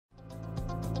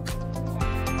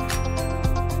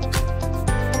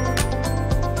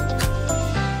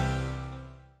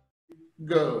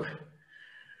Go.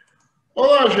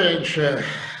 Olá, gente.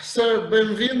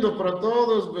 Bem-vindo para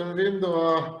todos, bem-vindo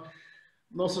ao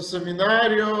nosso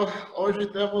seminário. Hoje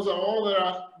temos a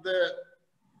honra de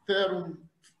ter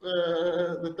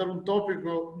um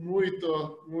tópico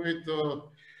muito,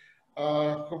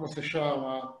 como se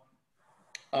chama,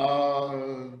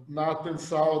 na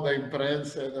atenção da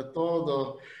imprensa e de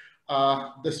todo,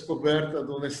 a descoberta de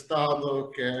um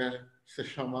estado que se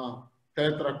chama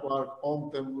Tetraquark.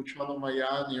 Ontem, Luciano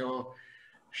Maiani, o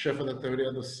chefe da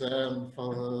teoria do CERN,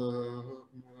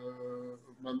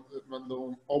 mandou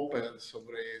um open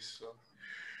sobre isso.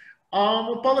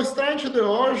 O palestrante de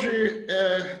hoje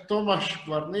é Tomasz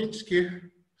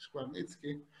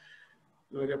Skwarnicki,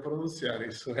 deveria pronunciar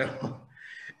isso.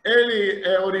 Ele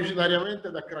é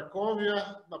originariamente da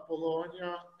Cracóvia, na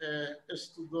Polônia,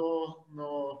 estudou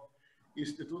no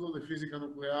Instituto de Física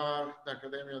Nuclear da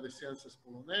Academia de Ciências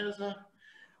Polonesa.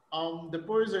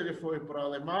 Depois ele foi para a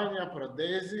Alemanha, para a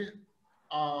DESE.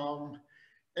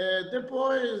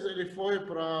 Depois ele foi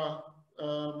para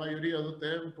a maioria do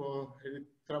tempo,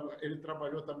 ele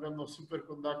trabalhou também no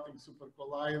Superconducting Super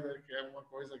Collider, que é uma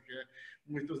coisa que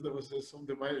muitos de vocês são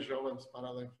demais jovens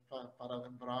para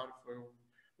lembrar, foi um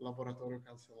laboratório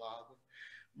cancelado.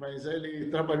 Mas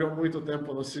ele trabalhou muito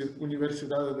tempo na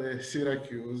Universidade de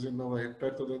Syracuse,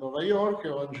 perto de Nova York,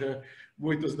 onde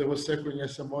muitos de vocês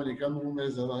conhecem a Mônica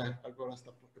Nunes, ela agora está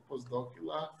por pós-doc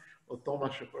lá, o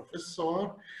Tomasz é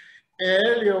professor.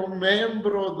 Ele é um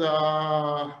membro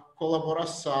da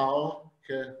colaboração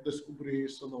que descobriu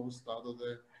isso no estado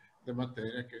de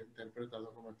matéria, que é interpretado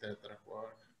como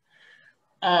tetraquark,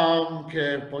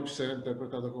 que pode ser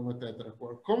interpretado como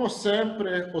tetraquark. Como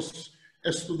sempre, os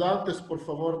estudantes, por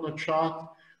favor, no chat,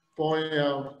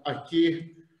 ponham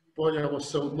o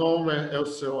seu nome e o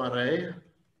seu array.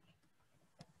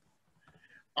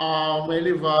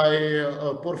 Ele vai,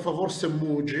 por favor, se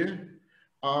mude.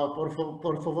 Por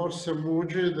favor, se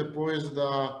mude depois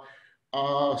da...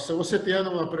 se você tem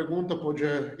uma pergunta, pode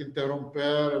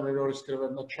interromper, é melhor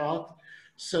escrever no chat.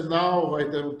 Se não, vai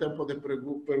ter um tempo de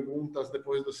perguntas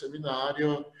depois do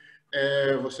seminário.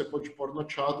 Você pode pôr no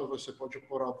chat ou você pode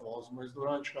pôr a voz, mas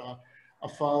durante a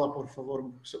fala, por favor,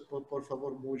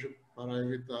 mude para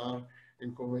evitar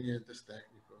inconvenientes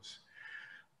técnicos.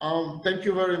 Thank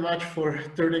you very much for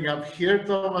turning up here,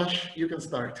 Tomasz. You can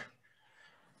start.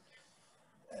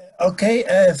 Okay,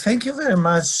 thank you very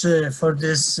much for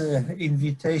this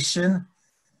invitation.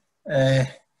 I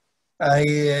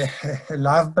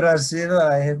love Brazil.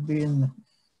 I have been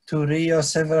to Rio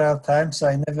several times.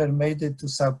 I never made it to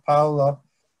Sao Paulo,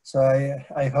 so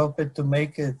I hope to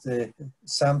make it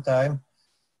sometime.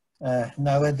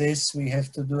 Nowadays, we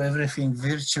have to do everything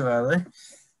virtually.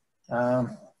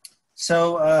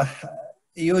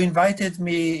 You invited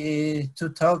me to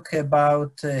talk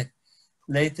about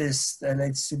latest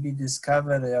LHCb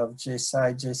discovery of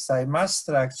psi-J mass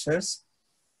structures.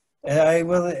 I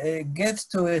will get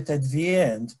to it at the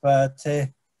end, but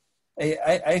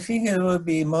I think it will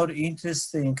be more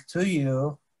interesting to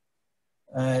you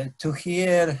to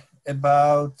hear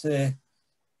about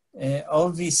all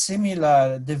the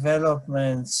similar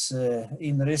developments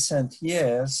in recent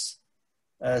years,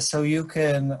 so you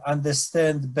can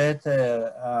understand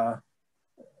better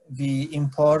the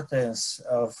importance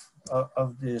of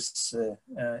this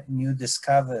new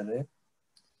discovery.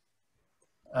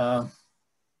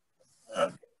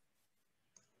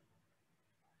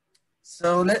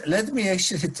 So let me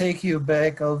actually take you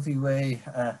back all the way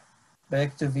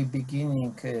back to the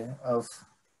beginning of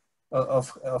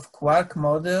quark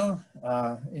model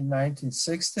in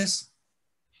 1960s.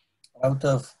 Out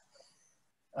of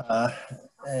a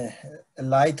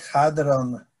light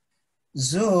hadron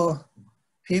zoo,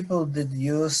 people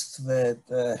deduced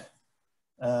that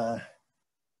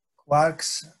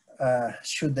quarks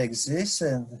should exist,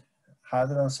 and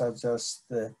hadrons are just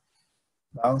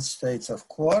bound states of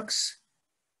quarks.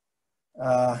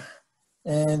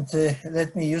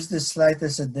 Let me use this slide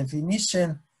as a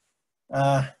definition.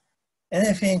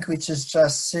 Anything which is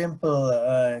just simple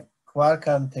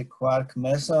quark-antiquark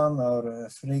meson or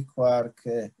free quark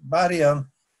baryon,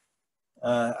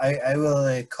 I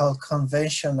will call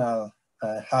conventional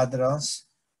hadrons,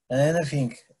 and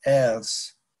anything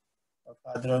else of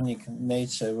hadronic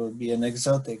nature will be an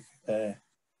exotic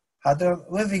hadron.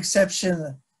 With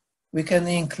exception, we can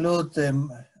include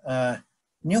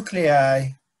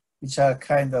nuclei, which are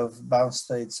kind of bound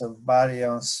states of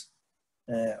baryons,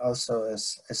 also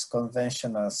as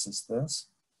conventional systems.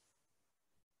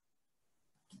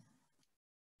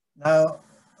 Now,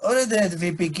 already at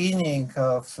the beginning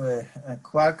of a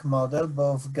quark model,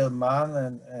 both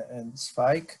Gell-Mann and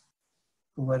Zweig,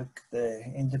 who worked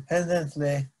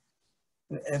independently,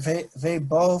 they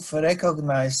both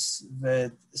recognize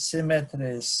that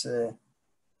symmetries,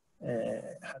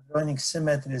 hadronic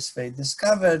symmetries they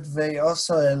discovered. They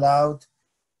also allowed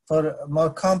for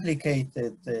more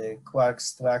complicated quark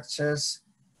structures,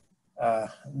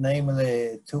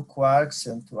 namely 2 quarks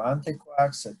and 2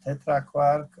 antiquarks, a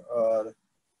tetraquark, or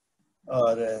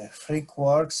 3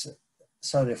 quarks,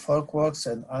 sorry, 4 quarks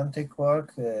and antiquark,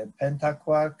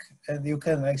 pentaquark, and you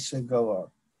can actually go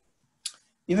on.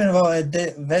 Even though at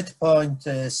that point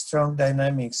strong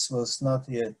dynamics was not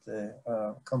yet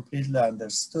completely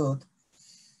understood,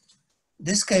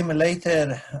 this came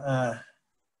later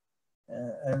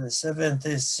in the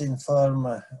 70s in form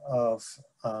of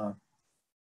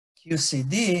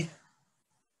QCD.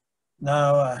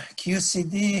 Now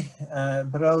QCD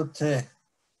brought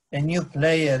a new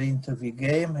player into the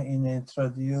game and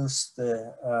introduced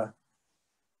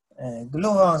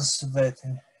gluons that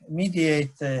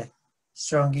mediate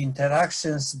strong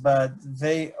interactions, but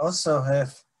they also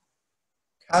have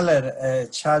color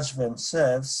charge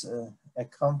themselves, a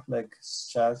complex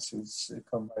charge which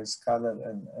combines color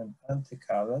and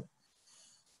anti-color.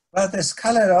 But as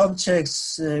color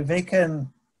objects, they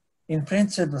can, in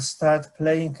principle, start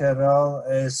playing a role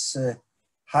as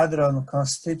hadron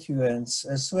constituents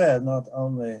as well, not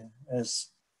only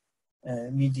as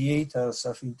mediators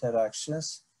of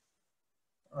interactions.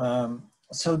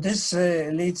 So this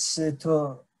leads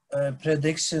to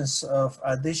predictions of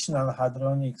additional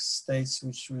hadronic states,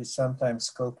 which we sometimes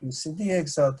call QCD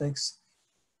exotics,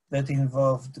 that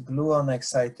involved gluon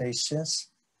excitations,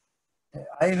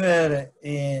 either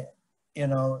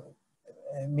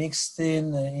mixed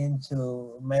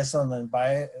into meson and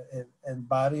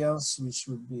baryons, which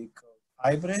would be called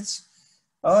hybrids,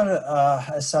 or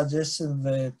a suggestion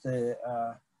that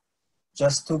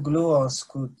just 2 gluons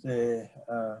could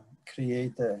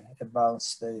create a bound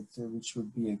state, which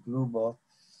would be a glue ball.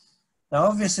 Now,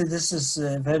 obviously, this is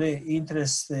a very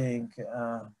interesting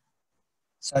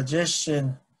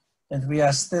suggestion, and we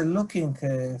are still looking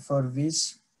for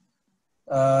this.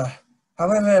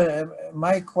 However,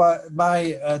 my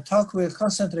talk will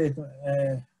concentrate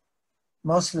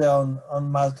mostly on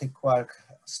multi-quark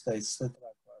states,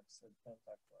 tetraquarks and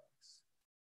pentaquarks.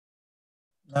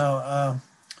 Now,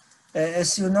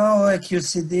 as you know,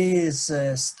 QCD is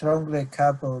a strongly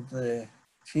coupled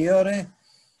theory.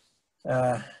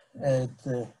 A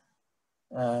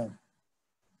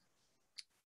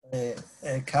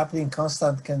coupling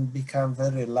constant can become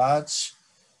very large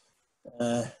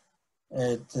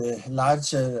at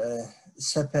larger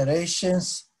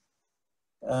separations,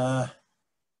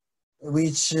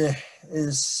 which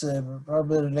is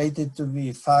probably related to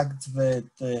the fact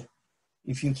that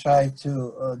if you try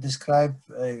to describe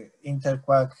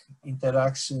interquark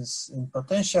interactions in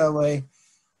potential way,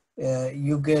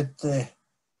 you get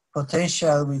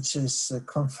potential which is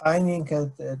confining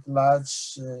at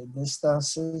large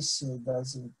distances, it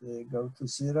doesn't go to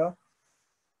 0.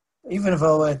 Even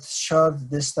though at short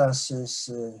distances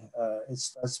it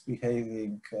starts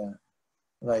behaving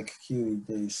like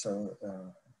QED, so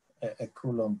a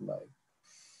Coulomb-like.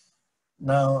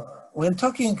 Now, when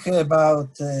talking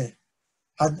about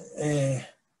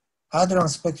hadron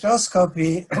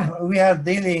spectroscopy, we are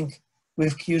dealing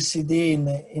with QCD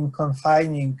in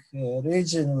confining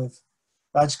region with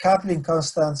large coupling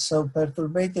constants, so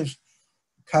perturbative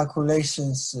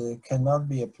calculations cannot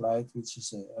be applied, which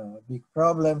is a big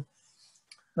problem.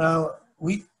 Now,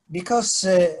 because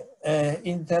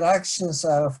interactions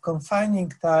are of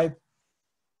confining type,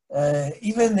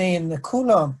 even in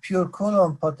Coulomb, pure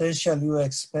Coulomb potential, you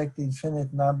expect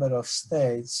infinite number of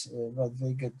states, but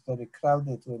they get very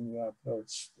crowded when you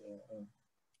approach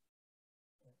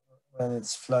when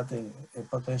it's flattening,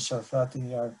 potential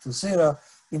flattening out to 0.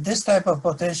 In this type of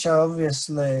potential,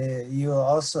 obviously, you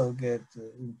also get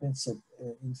in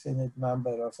principle infinite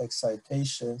number of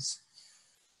excitations,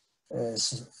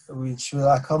 which will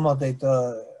accommodate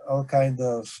all kind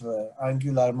of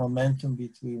angular momentum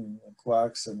between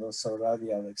quarks and also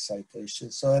radial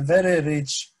excitation. So a very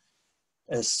rich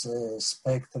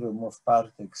spectrum of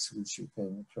particles which you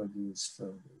can produce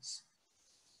from this.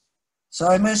 So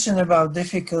I mentioned about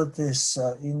difficulties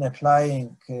in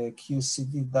applying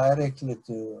QCD directly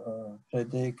to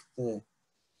predict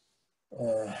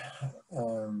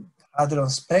hadron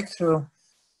spectrum.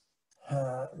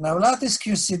 Now lattice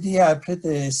QCD are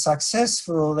pretty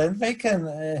successful, and they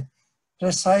can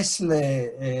precisely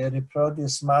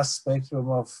reproduce mass spectrum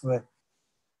of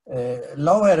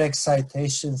lower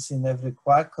excitations in every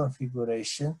quark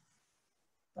configuration.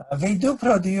 They do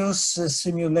produce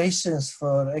simulations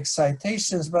for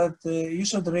excitations, but you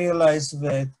should realize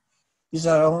that these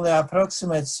are only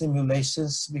approximate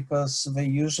simulations because they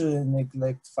usually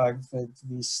neglect the fact that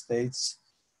these states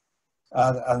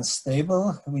are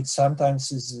unstable, which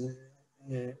sometimes is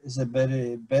a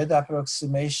very bad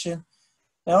approximation.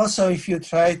 And also, if you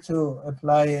try to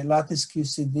apply lattice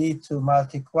QCD to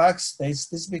multi-quark states,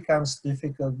 this becomes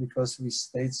difficult because these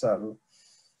states are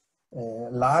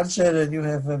larger and you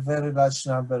have a very large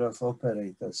number of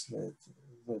operators that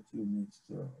you need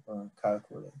to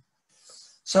calculate.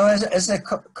 So as a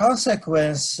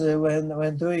consequence,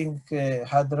 when doing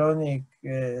hadronic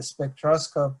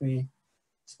spectroscopy,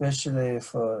 especially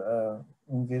for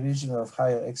in the region of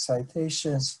higher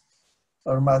excitations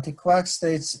or multi-quark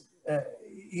states,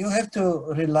 you have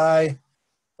to rely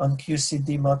on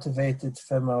QCD motivated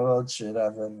phenomenology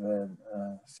rather than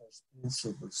first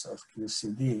principles of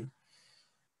QCD.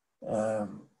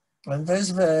 And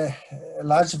there's a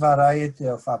large variety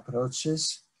of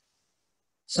approaches.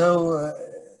 So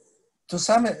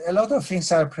a lot of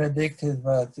things are predicted,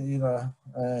 but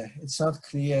it's not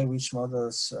clear which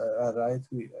models are right,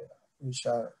 which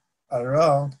are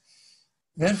wrong.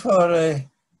 Therefore,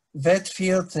 that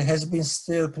field has been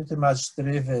still pretty much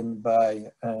driven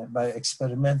by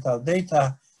experimental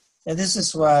data. And this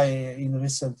is why in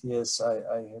recent years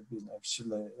I have been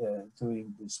actually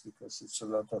doing this, because it's a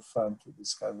lot of fun to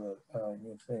discover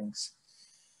new things.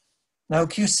 Now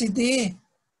QCD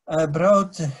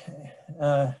brought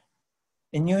a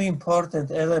new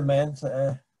important element.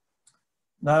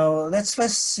 Now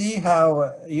let's see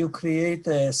how you create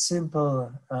a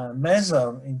simple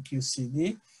meson in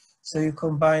QCD. So you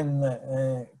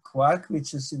combine quark,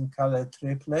 which is in color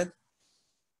triplet,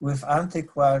 with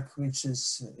antiquark, which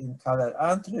is in color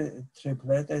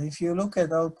anti-triplet. And if you look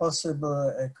at all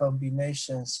possible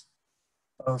combinations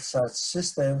of such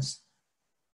systems,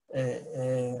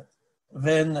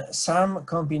 then some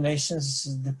combinations,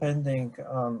 depending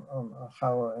on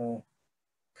how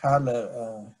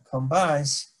color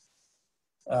combines,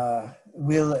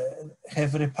 will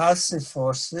have repulsive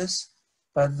forces.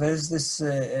 But there's this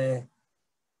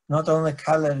not only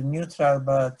color neutral,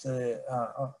 but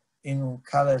in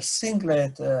color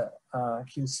singlet,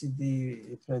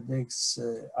 QCD predicts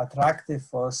attractive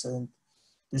force, and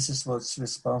this is what's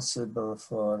responsible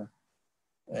for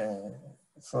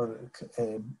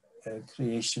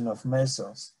creation of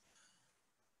mesons.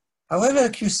 However,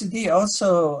 QCD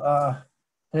also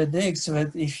predicts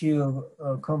that if you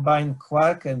combine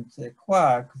quark and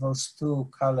quark, those two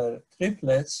color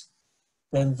triplets,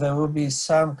 then there will be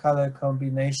some color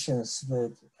combinations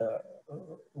that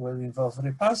will involve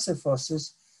repulsive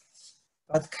forces,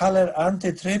 but color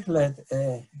anti-triplet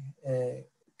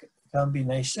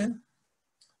combination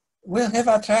will have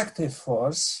attractive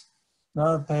force.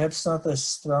 Now, perhaps not as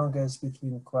strong as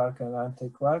between quark and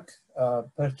antiquark.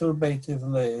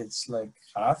 Perturbatively, it's like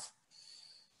half.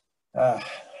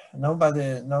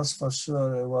 Nobody knows for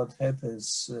sure what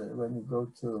happens when you go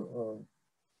to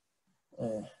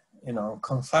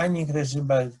confining regime,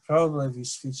 but probably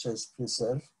these features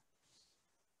preserve.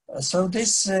 So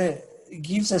this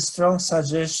gives a strong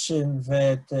suggestion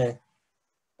that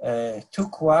two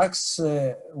quarks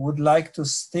would like to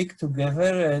stick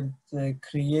together and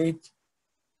create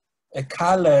a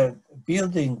colored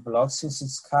building block. Since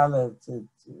it's colored, it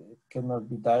cannot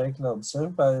be directly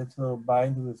observed, but it will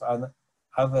bind with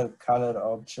other color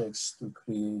objects to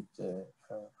create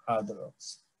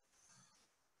hadrons.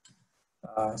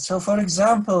 So for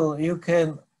example, you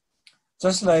can,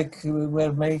 just like we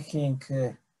were making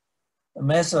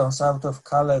mesons out of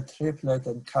color triplet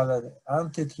and color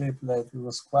anti-triplet, it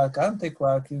was quark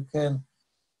antiquark, you can,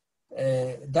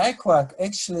 diquark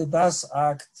actually does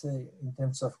act in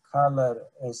terms of color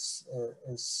as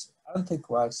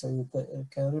antiquark, so you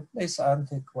can replace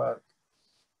antiquark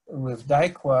with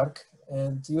diquark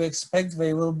and you expect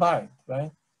they will bind,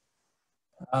 right?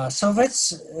 So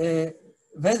that's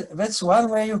one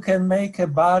way you can make a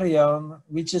baryon,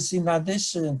 which is in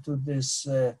addition to this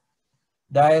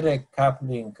direct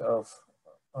coupling of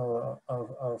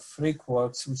free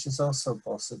quarks, which is also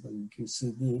possible in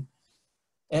QCD.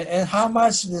 And how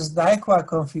much this diquark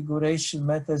configuration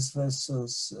matters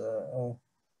versus a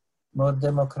more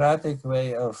democratic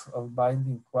way of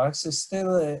binding quarks is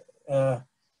still an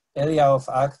area of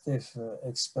active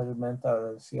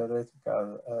experimental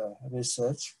theoretical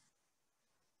research.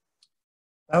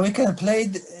 Now we can play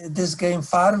this game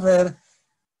further.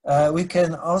 We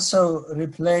can also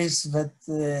replace that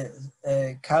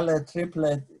color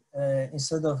triplet,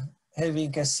 instead of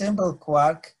having a single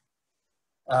quark,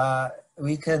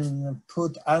 we can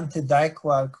put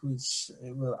anti-diquark, which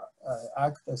will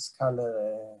act as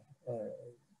color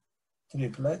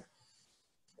triplet.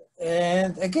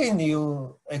 And again,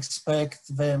 you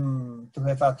expect them to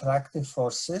have attractive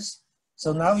forces.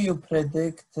 So now you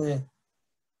predict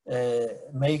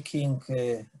making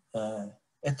a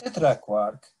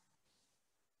tetraquark.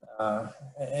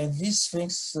 And these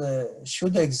things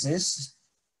should exist.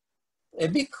 A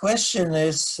big question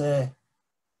is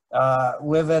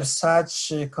whether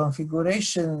such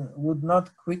configuration would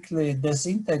not quickly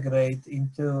disintegrate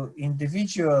into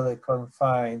individually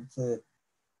confined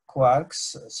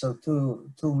quarks, so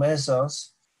two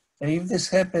mesons. And if this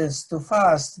happens too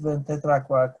fast, then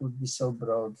tetraquark would be so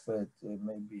broad that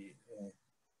maybe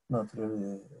not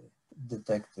really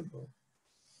detectable.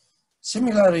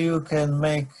 Similarly, you can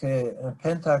make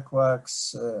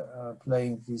pentaquarks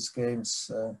playing these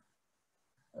games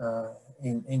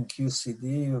in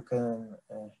QCD. You can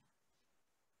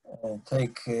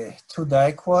take two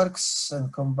diquarks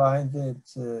and combine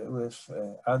it with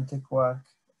antiquark,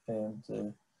 and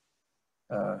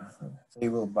they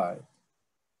will bind.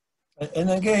 And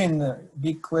again,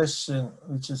 big question,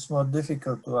 which is more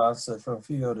difficult to answer from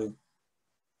theory,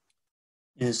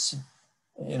 is,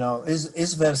 you know,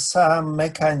 is there some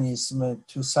mechanism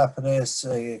to suppress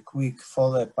a quick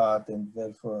fall apart and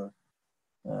therefore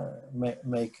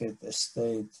make it a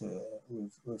state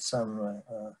with some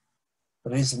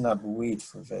reasonable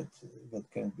width that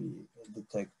can be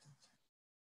detected?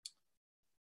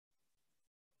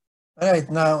 All right,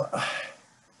 now,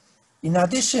 in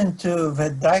addition to the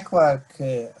diquark,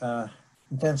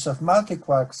 in terms of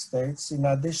multiquark states, in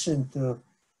addition to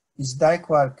this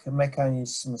diquark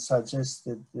mechanism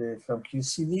suggested from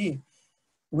QCD,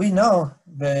 we know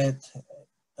that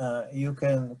you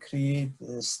can create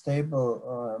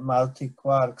stable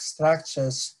multi-quark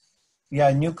structures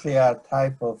via nuclear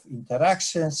type of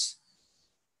interactions,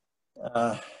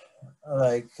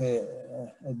 like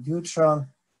a deuteron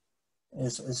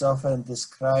is often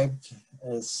described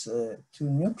as two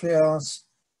nucleons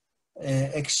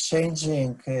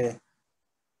exchanging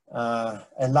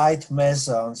a light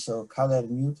meson, so color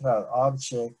neutral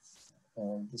object.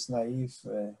 This naive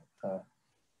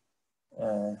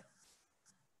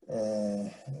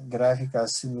graphical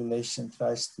simulation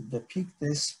tries to depict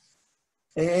this.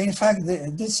 In fact,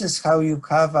 this is how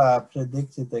UNICAMP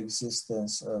predicted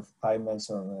existence of pi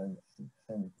meson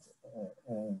and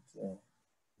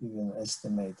even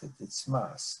estimated its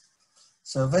mass.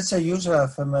 So that's a usual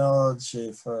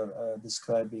phenomenology for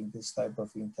describing this type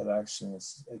of interaction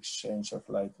as exchange of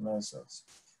light mesons.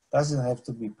 Doesn't have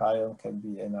to be pion, can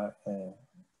be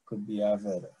could be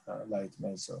other light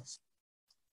mesons.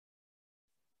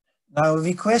 Now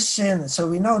the question, so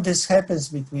we know this happens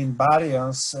between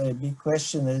baryons. A big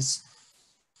question is,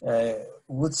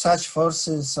 would such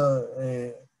forces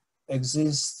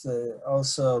exist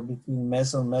also between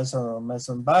meson-meson or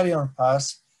meson-baryon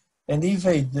pairs? And if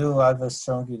they do, are they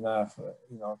strong enough,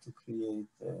 you know, to create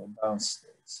bound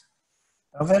states?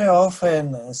 Now, very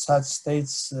often, such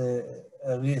states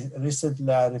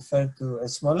recently are referred to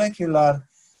as molecular.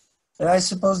 And I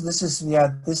suppose this is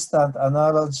the distant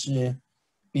analogy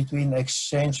between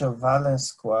exchange of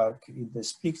valence quark in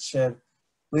this picture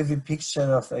with the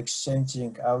picture of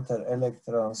exchanging outer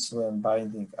electrons when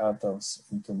binding atoms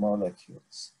into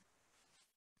molecules.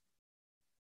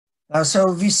 Now,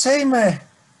 so the same,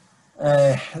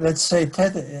 let's say,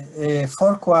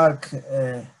 4-quark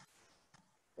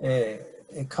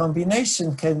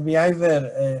combination can be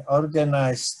either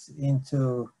organized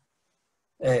into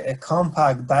a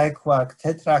compact diquark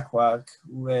tetraquark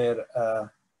where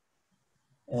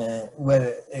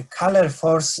color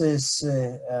forces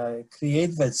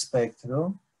create that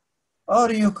spectrum, or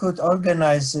you could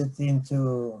organize it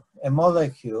into a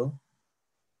molecule.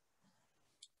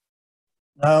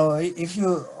 Now, if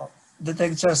you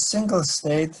detect just single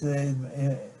state,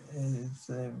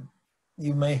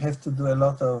 you may have to do a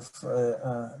lot of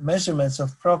measurements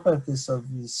of properties of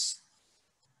this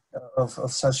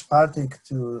of such particle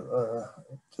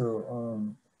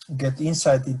to get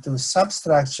insight into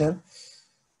substructure.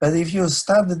 But if you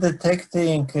start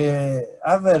detecting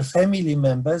other family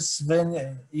members,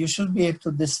 then you should be able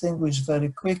to distinguish very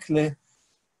quickly,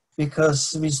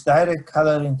 because these direct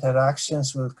color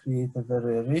interactions will create a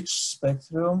very rich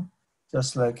spectrum,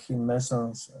 just like in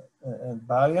mesons and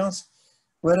baryons.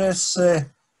 Whereas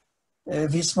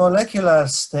these molecular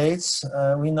states,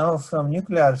 we know from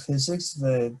nuclear physics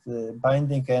that the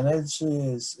binding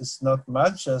energy is not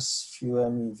much, just few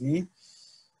MeV.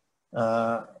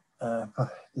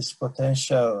 This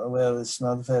potential, well, it's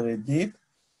not very deep.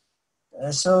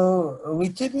 So we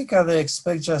typically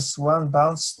expect just one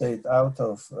bound state out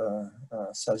of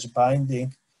such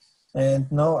binding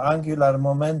and no angular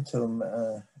momentum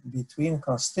between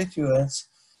constituents.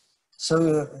 So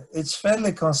it's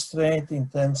fairly constrained in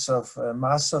terms of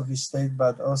mass of the state,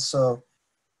 but also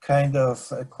kind of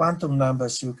quantum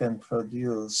numbers you can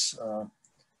produce.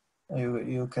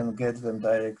 You can get them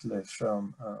directly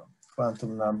from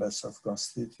quantum numbers of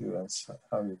constituents,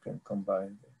 how you can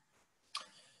combine them.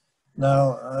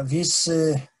 Now, these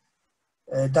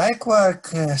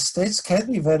diquark states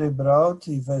can be very broad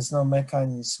if there's no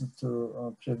mechanism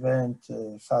to prevent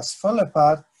fast fall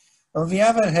apart. On the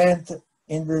other hand,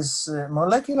 in this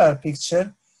molecular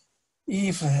picture,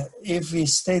 if the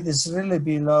state is really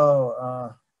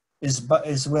below,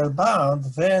 is well bound,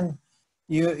 then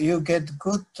you get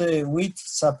good width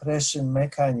suppression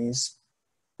mechanism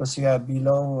because you are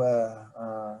below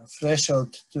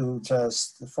threshold to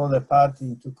just fall apart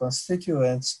into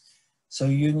constituents. So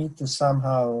you need to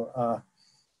somehow,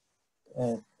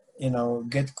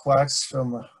 get quarks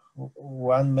from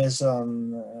one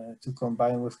meson to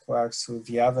combine with quarks with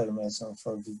the other meson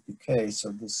for the decay.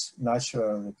 So this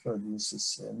naturally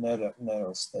produces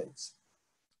narrow states.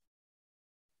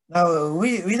 Now,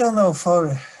 we don't know for,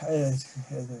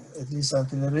 at least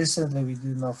until recently, we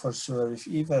didn't know for sure if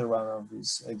either one of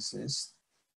these exists.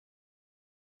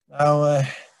 Now,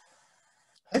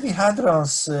 heavy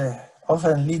hadrons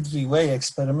often lead the way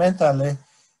experimentally.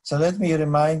 So let me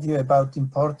remind you about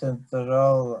important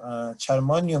role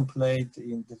charmonium played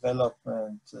in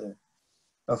development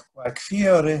of quark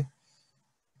theory.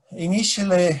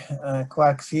 Initially,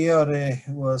 quark theory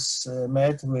was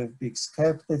met with big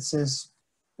skepticism.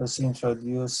 Was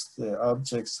introduced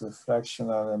objects with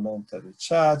fractional elementary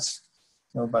charge.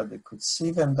 Nobody could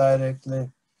see them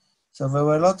directly. So there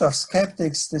were a lot of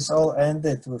skeptics. This all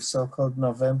ended with so-called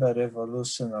November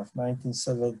Revolution of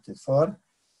 1974,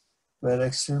 where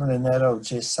extremely narrow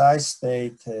J-psi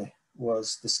state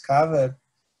was discovered,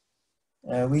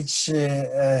 which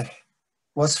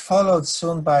was followed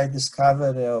soon by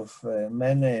discovery of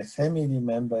many family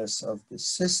members of the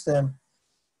system.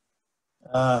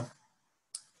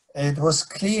 It was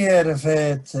clear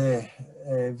that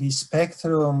the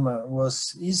spectrum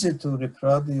was easy to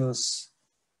reproduce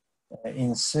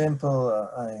in simple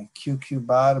QQ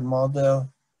bar model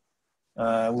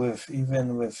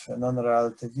even with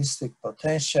non-relativistic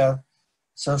potential.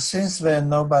 So since then,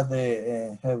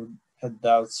 nobody had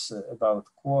doubts about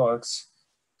quarks.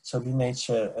 So the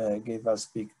nature gave us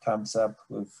big thumbs up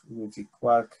with the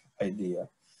quark idea.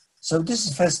 So this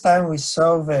is the first time we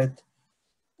saw that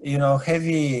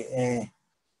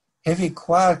heavy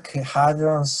quark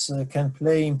hadrons can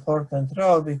play important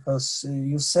role because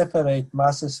you separate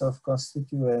masses of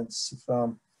constituents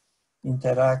from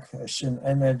interaction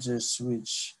energies,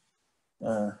 which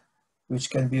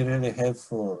can be really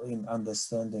helpful in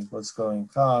understanding what's going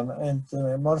on. And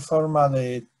more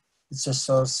formally, it's a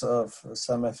source of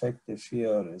some effective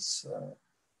theories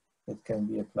that can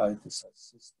be applied to such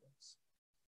systems.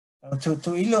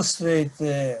 To illustrate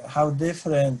how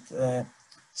different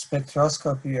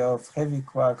spectroscopy of heavy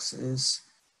quarks is,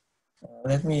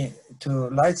 to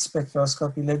light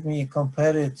spectroscopy, let me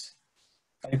compare it.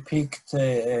 I picked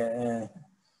a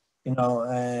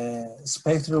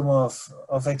spectrum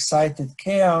of excited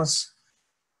chaos.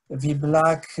 The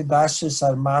black dashes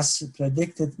are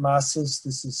predicted masses.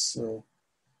 This is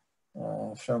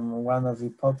from one of the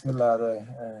popular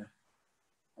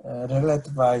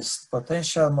relativized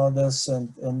potential models,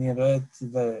 and in red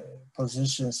the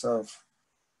positions of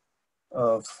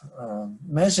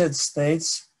measured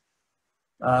states,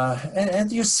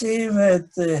 and you see that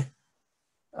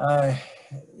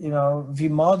the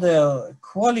model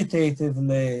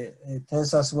qualitatively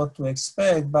tells us what to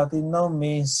expect, but in no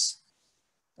means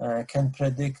can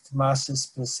predict masses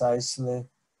precisely.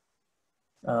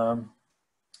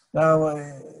 Now,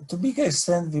 to big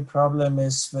extent, the problem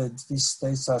is that these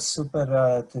states are super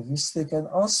relativistic, and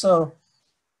also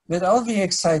that all the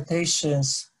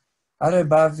excitations are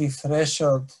above the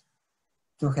threshold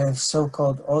to have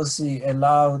so-called OSI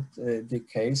allowed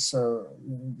decay. So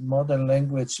modern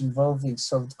language involving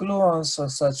soft gluons or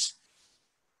such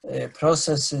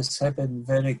processes happen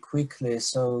very quickly.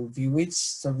 So the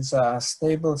widths, so these are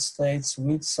stable states,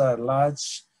 widths are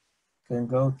large, can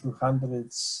go to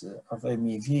hundreds of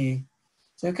MeV.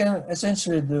 So you can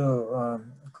essentially do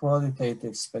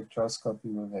qualitative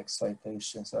spectroscopy with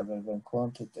excitations other than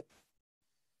quantitative.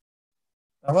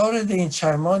 Now already in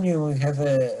charmonium we have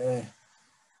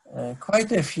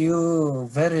quite a few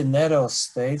very narrow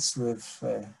states with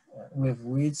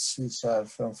widths which are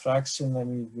from fraction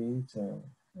MeV to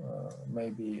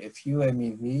maybe a few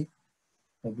MeV,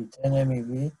 maybe 10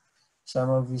 MeV, some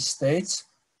of these states.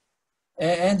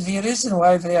 And the reason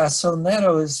why they are so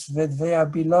narrow is that they are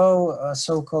below a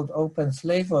so-called open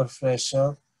flavor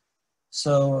threshold.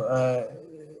 So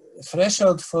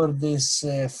threshold for this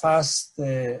fast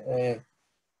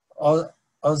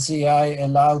OZI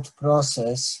allowed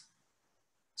process.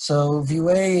 So the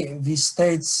way these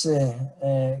states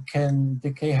can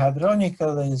decay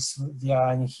hadronically is via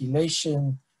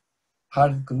annihilation,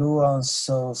 hard gluons,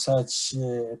 so such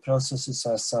processes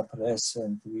are suppressed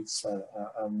and widths are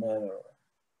narrower.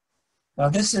 Now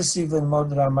this is even more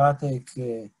dramatic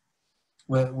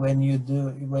when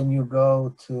you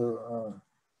go to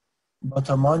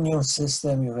bottomonium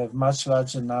system. You have much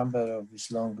larger number of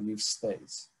these long-lived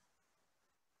states.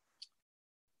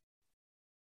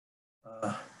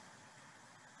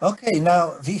 Okay,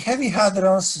 now the heavy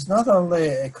hadrons not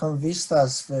only convinced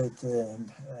us that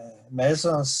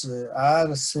mesons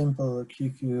are simple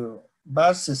QQ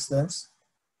bar systems.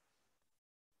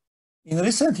 In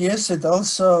recent years, it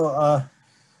also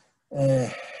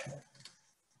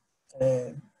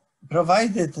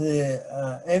provided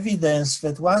evidence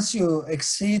that once you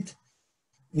exceed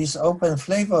these open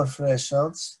flavor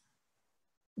thresholds,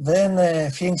 then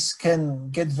things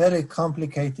can get very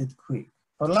complicated quick.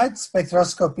 For light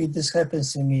spectroscopy, this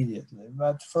happens immediately,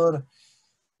 but for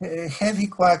heavy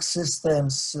quark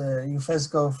systems, you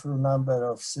first go through a number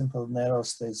of simple narrow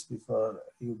states before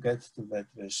you get to that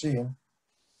regime.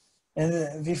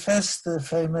 And the first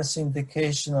famous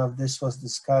indication of this was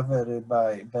discovered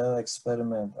by Bell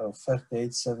experiment of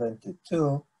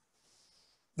 3872.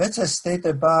 That's a state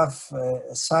above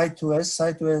psi-2s.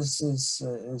 Psi-2s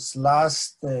is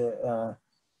last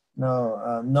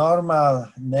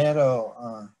normal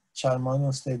narrow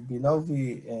charmonium state below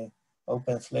the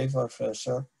open flavor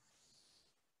threshold.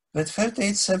 But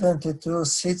 3872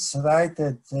 sits right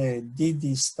at the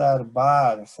DD star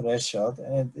bar threshold,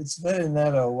 and it's very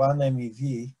narrow, 1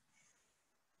 MeV.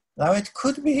 Now it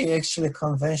could be actually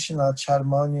conventional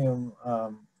charmonium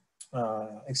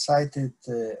excited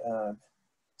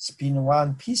spin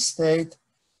 1 p state,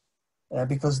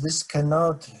 because this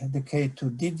cannot decay to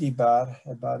DD bar,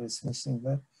 a bar is missing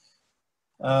there.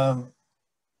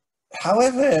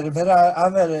 However, there are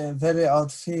other very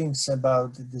odd things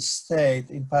about this state.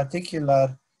 In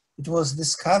particular, it was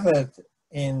discovered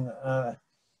in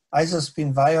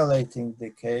isospin violating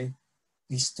decay.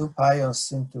 These two pions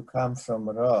seem to come from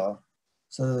Rho.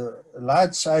 So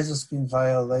large isospin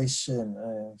violation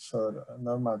for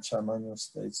normal charmonium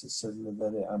states is certainly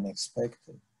very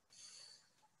unexpected.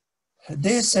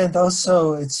 This and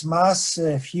also its mass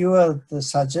fueled the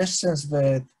suggestions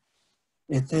that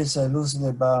it is a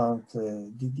loosely bound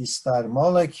DD star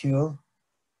molecule.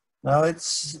 Now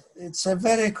it's a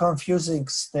very confusing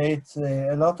state.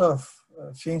 A lot of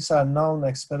things are known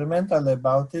experimentally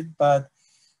about it, but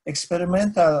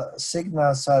experimental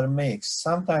signals are mixed.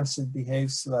 Sometimes it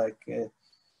behaves like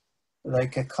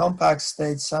a compact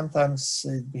state, sometimes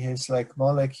it behaves like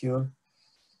molecule.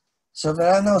 So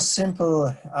there are no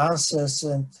simple answers,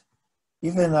 and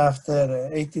even after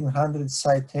 1800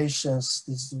 citations,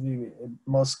 this is the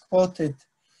most quoted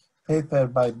paper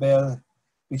by Bell,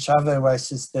 which otherwise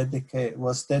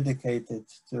was dedicated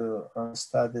to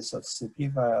studies of CP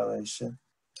violation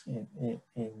in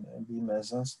B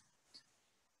mesons.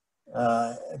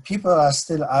 People are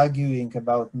still arguing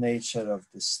about nature of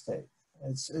this state.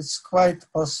 It's quite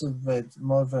possible that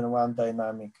more than one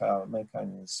dynamical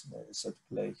mechanism is at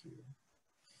play here.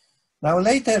 Now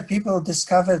later people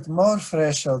discovered more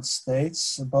threshold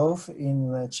states, both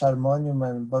in charmonium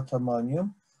and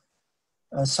bottomonium,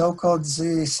 so-called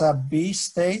Z sub B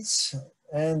states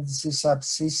and Z sub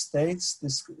C states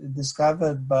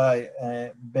discovered by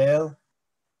Bell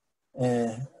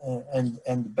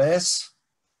and Bess,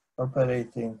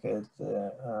 operating at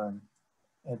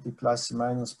the plus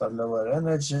minus but lower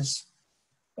energies.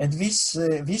 And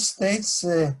these states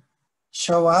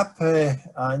show up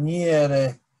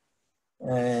near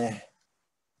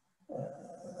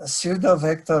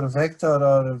pseudo-vector vector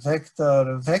or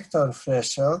vector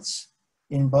thresholds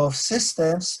in both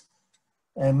systems.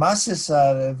 Masses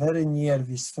are very near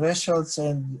these thresholds,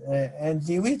 and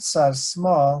the widths are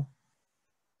small.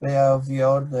 They are of the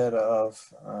order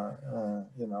of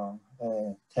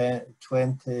 10,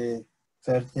 20,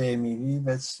 30 MeV.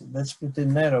 That's pretty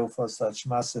narrow for such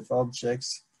massive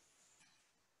objects.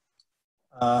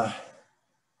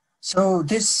 So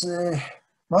this,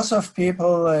 most of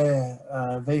people,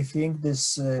 they think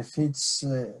this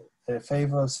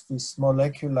favors this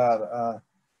molecular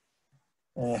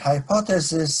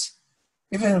hypothesis,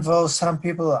 even though some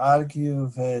people argue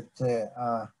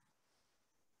that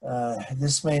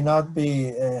this may not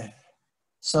be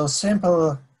so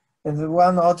simple. And the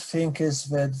one odd thing is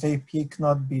that they peak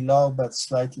not below but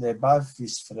slightly above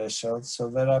this threshold. So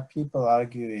there are people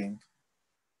arguing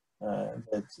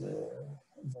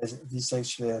this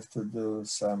actually have to do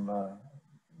some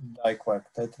diquark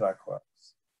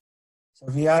tetraquarks. So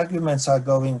the arguments are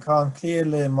going on.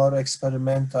 Clearly, more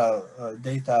experimental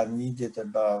data are needed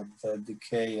about the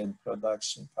decay and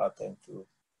production pattern to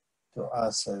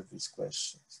answer these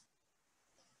questions.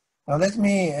 Now let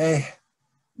me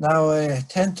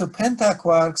turn to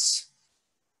pentaquarks.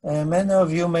 Many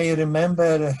of you may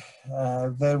remember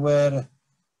there were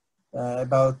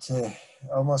about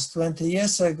almost 20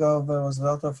 years ago, there was a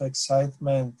lot of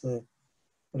excitement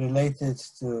related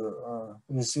to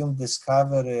resumed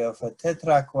discovery of a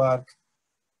tetraquark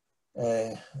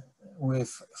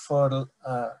with 4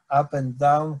 up and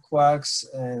down quarks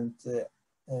and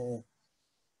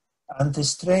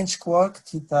anti-strange quark,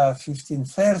 theta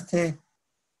 1530.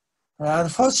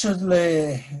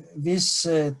 Unfortunately, this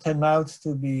turned out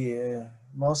to be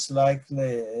most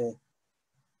likely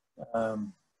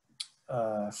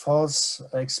false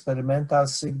experimental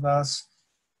signals.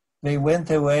 They went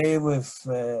away with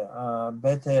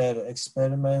better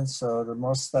experiments or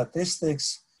more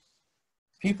statistics.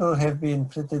 People have been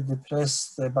pretty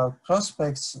depressed about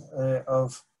prospects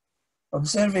of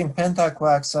observing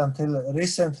pentaquarks until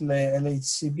recently.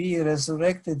 LHCb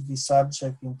resurrected the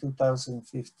subject in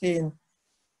 2015.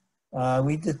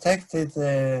 We detected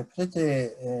a pretty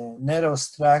narrow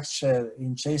structure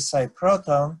in J-psi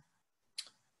proton.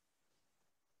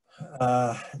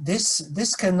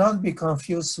 This cannot be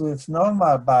confused with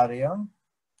normal baryon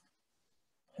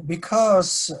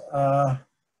because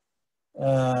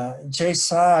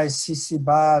J-psi CC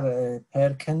bar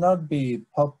pair cannot be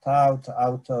popped out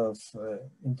of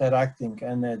interacting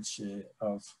energy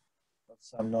of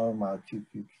some normal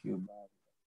QQQ baryon.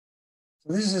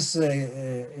 So this is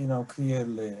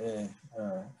clearly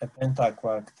a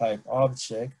pentaquark type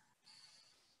object.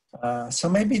 So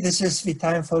maybe this is the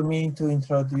time for me to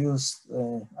introduce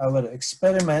our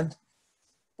experiment.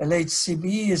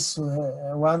 LHCb is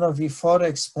one of the 4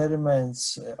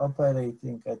 experiments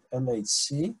operating at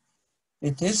LHC.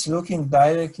 It is looking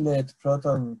directly at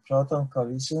proton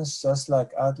collisions, just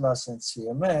like ATLAS and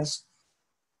CMS,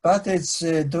 but it's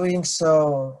doing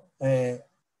so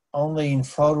only in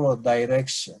forward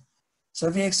direction. So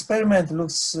the experiment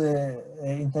looks,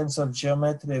 in terms of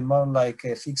geometry, more like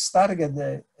a fixed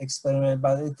target experiment,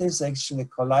 but it is actually a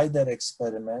collider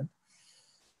experiment.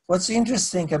 What's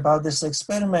interesting about this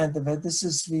experiment is that this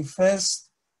is the first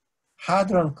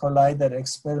hadron collider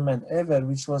experiment ever,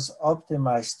 which was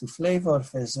optimized to flavor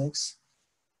physics.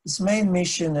 Its main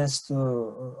mission is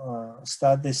to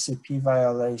study CP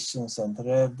violations and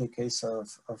rare decays of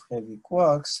heavy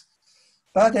quarks.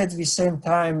 But at the same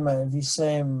time, the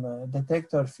same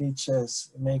detector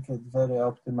features make it very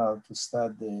optimal to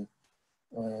study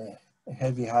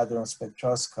heavy hadron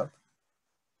spectroscopy.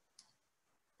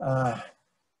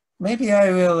 Maybe I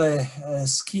will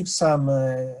skip some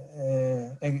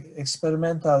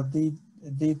experimental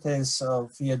details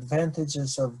of the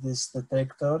advantages of this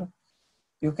detector.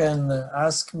 You can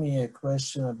ask me a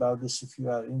question about this if you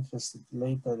are interested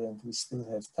later and we still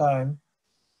have time.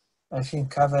 I think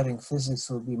covering physics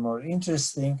will be more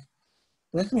interesting.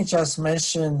 Let me just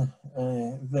mention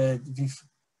that the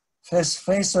first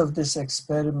phase of this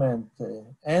experiment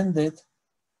ended,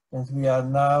 and we are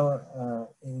now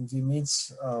in the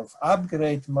midst of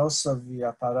upgrade. Most of the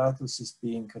apparatus is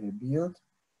being rebuilt.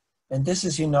 And this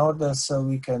is in order so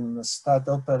we can start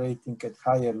operating at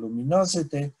higher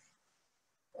luminosity.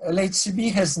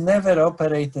 LHCb has never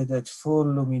operated at full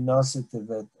luminosity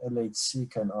that LHC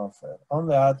can offer.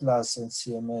 Only ATLAS and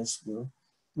CMS do.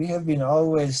 We have been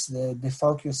always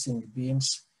defocusing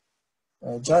beams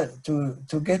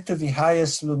to get to the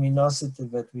highest luminosity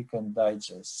that we can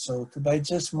digest. So to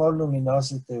digest more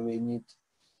luminosity, we need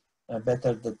a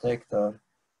better detector.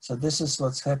 So this is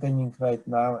what's happening right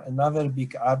now. Another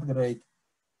big upgrade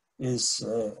is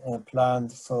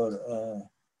planned for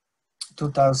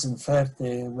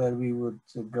 2030, where we would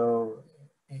go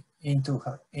into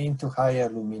higher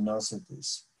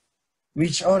luminosities,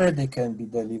 which already can be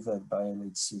delivered by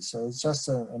LHC. So it's just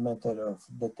a matter of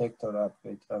detector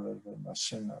upgrade rather than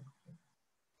machine upgrade.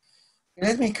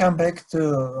 Let me come back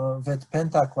to that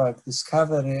pentaquark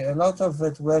discovery. A lot of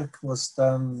that work was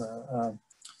done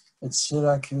at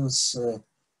Syracuse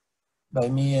by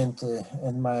me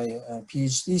and my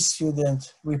PhD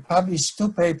student. We published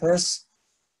 2 papers.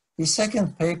 The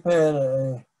second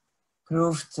paper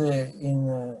proved in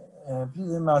a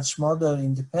pretty much model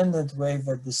independent way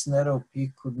that this narrow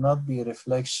peak could not be a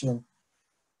reflection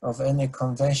of any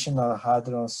conventional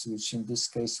hadrons, which in this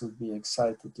case would be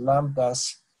excited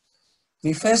lambdas.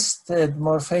 The first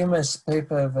more famous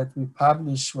paper that we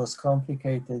published was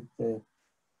complicated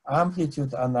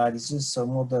amplitude analysis, so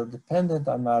model-dependent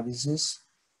analysis,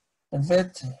 and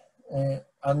that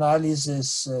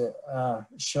analysis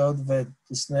showed that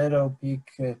this narrow peak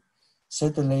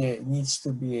certainly needs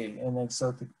to be an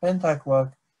exotic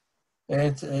pentaquark,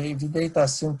 and the data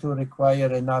seem to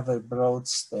require another broad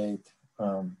state.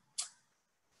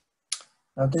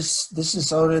 Now this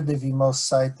is already the most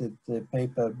cited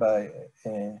paper by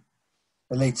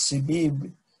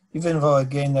LHCb, even though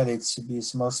again LHCb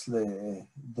is mostly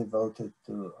devoted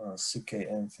to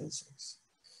CKM physics.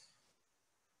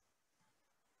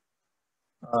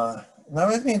 Now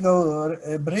let me go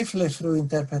briefly through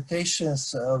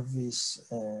interpretations of these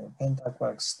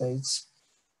pentaquark states.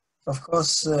 Of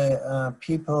course,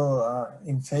 people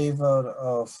in favor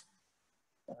of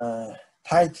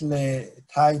tight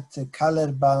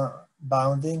color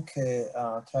bounding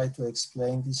try to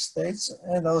explain these states,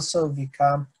 and also the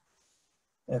camp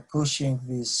pushing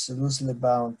these loosely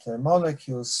bound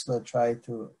molecules will try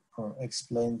to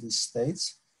explain these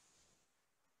states.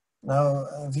 Now,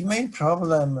 the main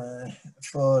problem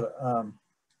for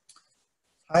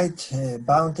tight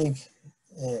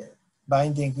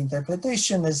binding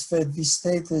interpretation is that the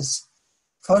state is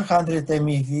 400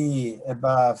 MeV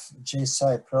above J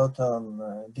psi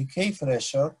proton decay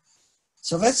threshold.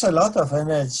 So that's a lot of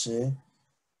energy.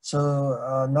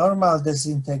 So normal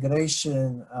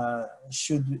disintegration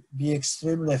should be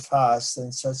extremely fast,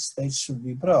 and such states should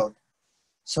be broad.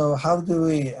 So how do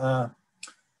we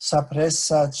suppress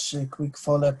such a quick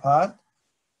fall apart?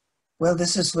 Well,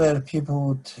 this is where people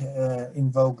would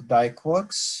invoke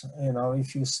diquarks. You know,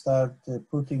 if you start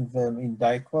putting them in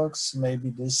diquarks, maybe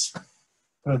this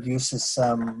produces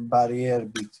some barrier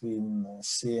between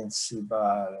C and C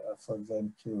bar for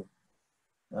them to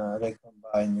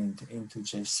recombine into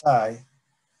J psi.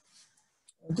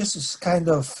 This is kind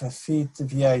of fit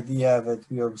the idea that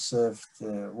we observed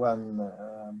one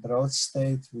broad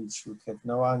state which would have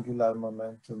no angular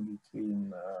momentum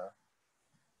between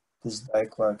this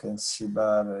diquark and C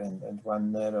bar, and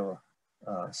one narrow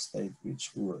state which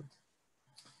would.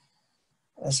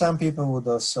 Some people would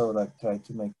also like try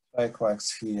to make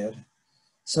triquarks here.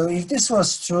 So if this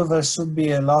was true, there should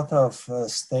be a lot of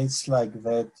states like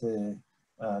that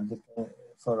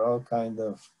for all kind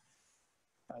of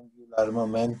angular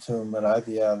momentum,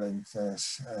 radial, and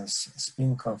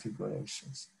spin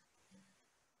configurations.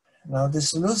 Now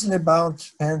this loosely bound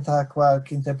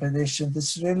pentaquark interpretation,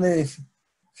 this really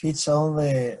fits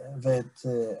only that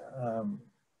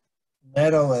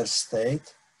narrower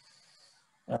state.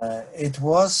 It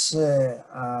was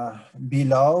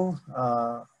below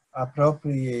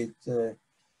appropriate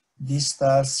D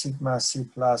star sigma C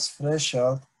plus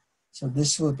threshold. So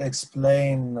this would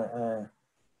explain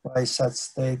why such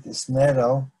state is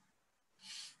narrow.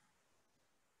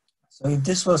 So if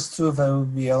this was true, there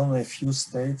would be only a few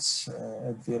states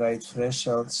at the right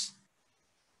thresholds.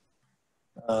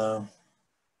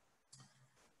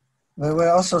 There were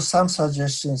also some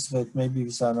suggestions that maybe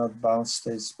these are not bound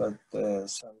states, but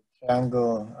some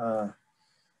triangle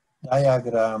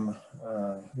diagram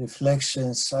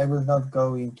reflections. I will not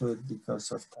go into it because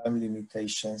of time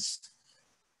limitations.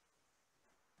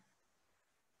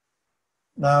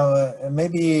 Now,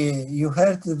 maybe you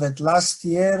heard that last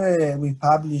year we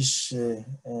published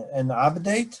an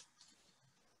update.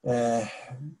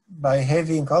 By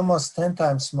having almost 10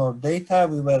 times more data,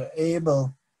 we were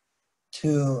able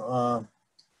to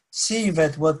see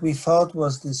that what we thought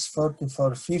was this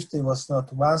 4450 was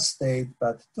not one state,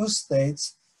 but two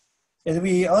states. And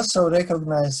we also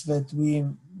recognized that we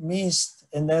missed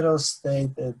a narrow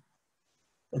state at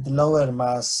lower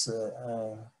mass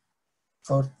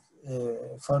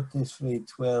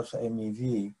 4312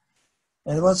 MeV.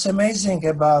 And what's amazing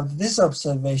about this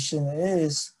observation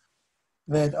is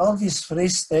that all these three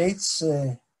states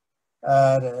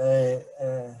are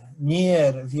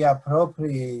near the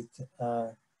appropriate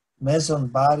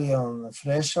meson-baryon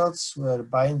thresholds where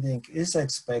binding is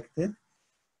expected,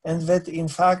 and that in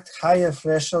fact higher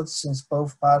thresholds, since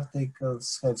both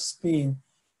particles have spin,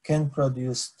 can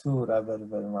produce two rather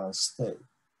than one state.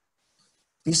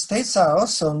 These states are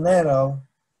also narrow,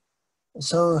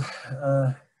 so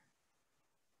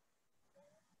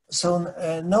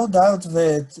no doubt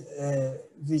that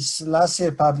this last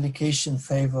year publication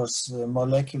favors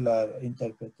molecular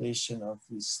interpretation of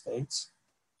these states.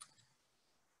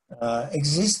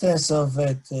 Existence of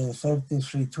that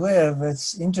 3312,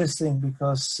 that's interesting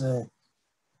because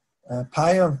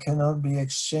pion cannot be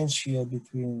exchanged here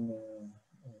between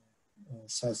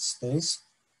such states.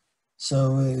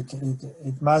 So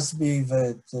it must be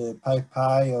that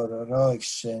pi-pi or a rho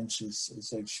exchange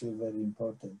is actually very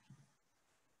important.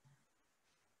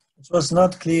 It was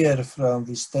not clear from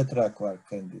this tetraquark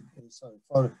candidate, sorry,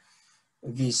 for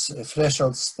these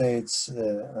threshold states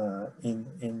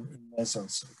in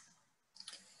mesons,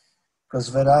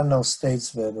 because there are no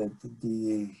states where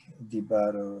D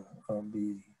bar or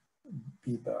B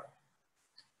bar.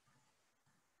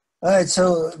 All right,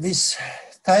 so this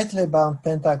tightly bound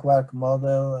pentaquark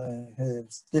model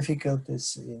has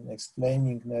difficulties in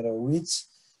explaining narrow widths,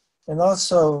 and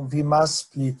also the mass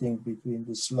splitting between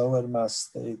this lower mass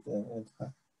state and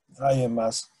higher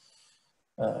mass.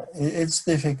 It's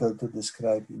difficult to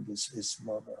describe in this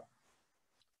model.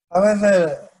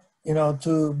 However, you know,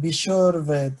 to be sure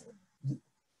that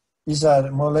these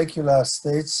are molecular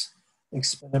states,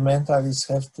 experimentalists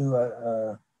have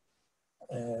to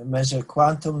measure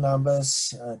quantum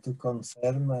numbers to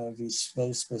confirm these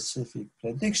very specific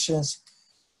predictions.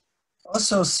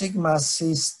 Also, sigma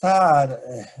C star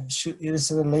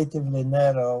is relatively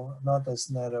narrow, not as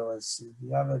narrow as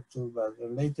the other two, but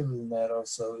relatively narrow,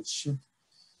 so it should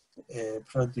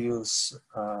produce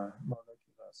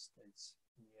molecular states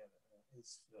near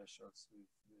its thresholds with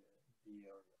D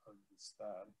or D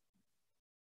star.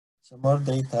 So more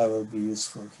data will be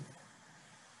useful here.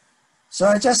 So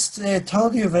I just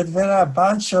told you that there are a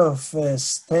bunch of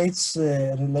states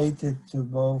related to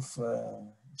both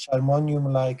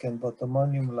charmonium-like and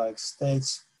bothonium-like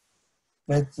states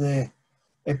that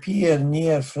appear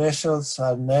near thresholds,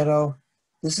 are narrow.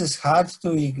 This is hard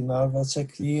to ignore, that's a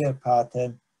clear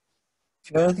pattern.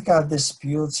 Theoretical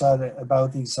disputes are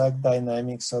about exact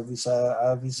dynamics of these,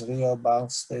 are these real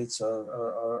bound states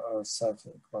or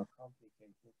something more complicated.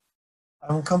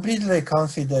 I'm completely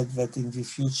confident that in the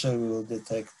future we will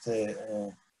detect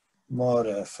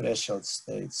more threshold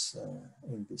states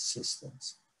in these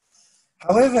systems.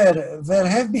 However, there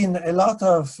have been a lot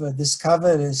of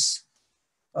discoveries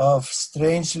of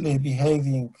strangely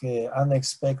behaving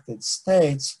unexpected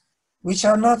states, which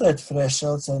are not at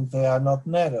thresholds and they are not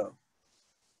narrow.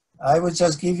 I will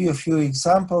just give you a few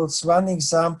examples. One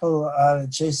example are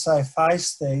J-psi-phi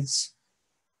states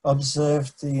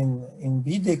observed in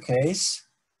B decays.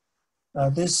 Now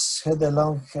this had a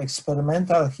long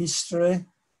experimental history.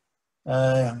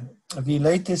 The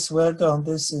latest word on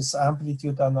this is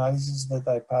amplitude analysis that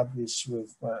I published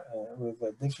with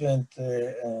a different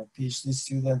PhD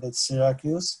student at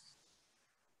Syracuse.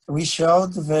 We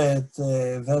showed that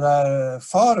there are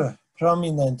 4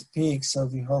 prominent peaks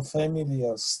of the whole family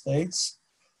of states,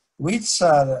 which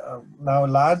are now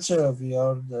larger of the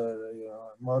order,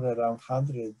 more around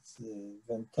 100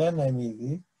 than 10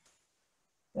 MeV,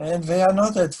 and they are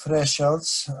not at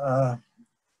thresholds,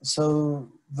 so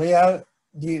they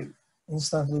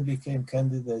instantly became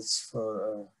candidates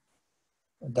for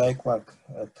diquark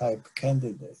type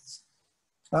candidates.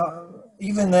 Now,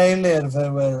 even earlier,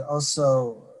 there were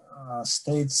also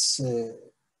states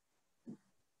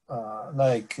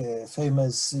like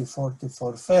famous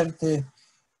Z4430,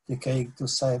 decaying to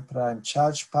psi prime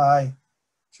charge pi,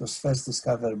 which was first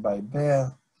discovered by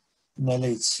Bell. In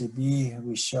LHCb,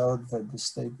 we showed that the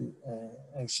state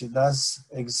actually does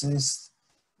exist.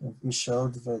 And we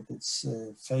showed that its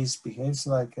phase behaves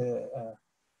like a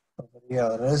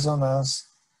real resonance.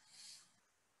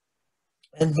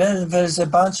 And then there's a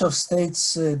bunch of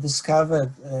states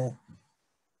discovered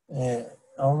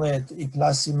only at E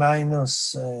plus E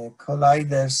minus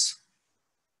colliders.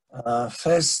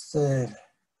 First,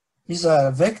 these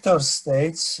are vector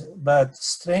states, but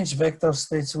strange vector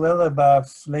states well above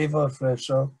flavor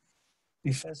threshold.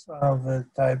 The first one of the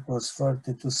type was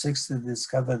 4260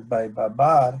 discovered by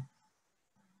Babar.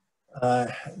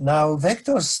 Now,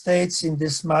 vector states in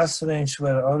this mass range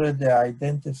were already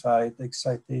identified,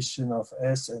 excitation of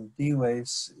S and D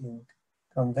waves in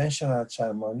conventional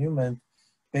charmonium, and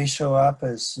they show up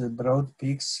as broad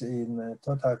peaks in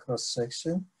total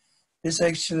cross-section. This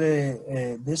actually,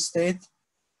 this state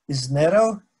is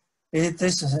narrow. It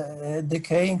is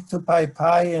decaying to pi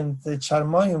pi and the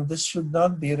charmonium. This should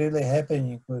not be really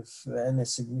happening with any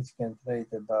significant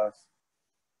rate above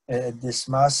these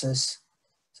masses.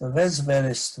 So that's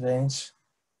very strange.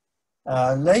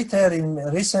 Later in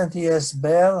recent years,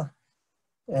 Bell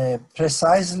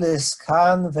precisely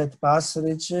scanned that mass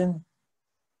region,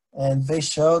 and they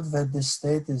showed that the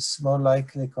state is more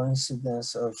likely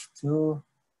coincidence of 2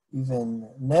 even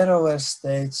narrower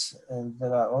states, and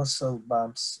there are also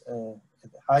bumps at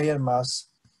higher mass.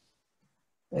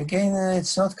 Again,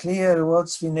 it's not clear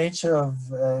what's the nature of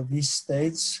these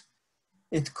states.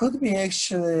 It could be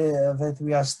actually that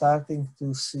we are starting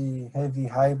to see heavy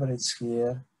hybrids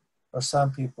here, or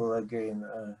some people again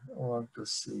want to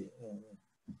see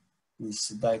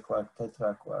these diquark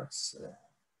tetraquarks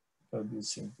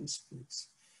producing these peaks.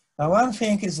 Now, one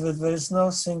thing is that there is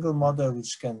no single model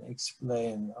which can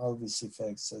explain all these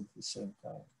effects at the same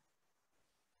time.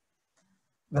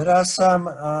 There are some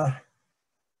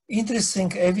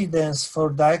interesting evidence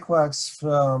for diquarks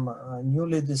from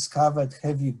newly discovered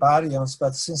heavy baryons,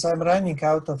 but since I'm running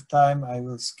out of time, I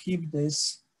will skip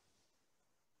this.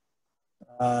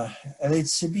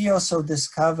 LHCb also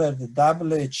discovered the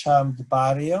doubly charmed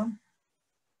baryon.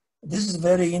 This is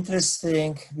very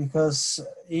interesting because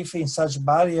if in such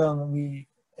baryon we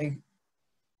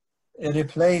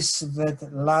replace that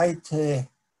light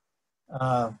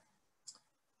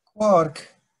quark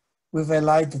with a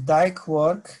light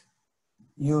diquark,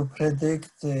 you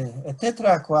predict a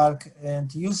tetraquark,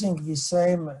 and using the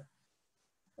same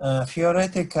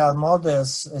theoretical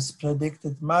models as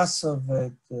predicted mass of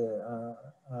the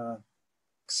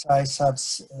psi sub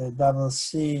double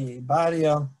C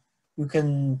baryon, you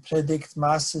can predict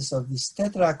masses of these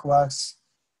tetraquarks.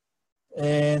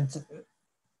 And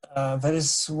there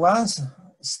is one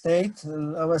state,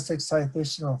 lowest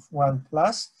excitation of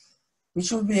 1+,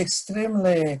 which will be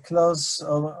extremely close,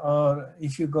 or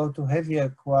if you go to heavier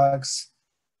quarks,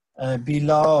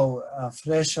 below a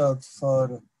threshold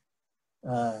for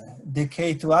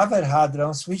decay to other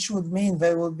hadrons, which would mean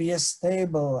there will be a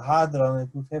stable hadron. It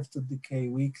would have to decay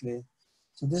weakly.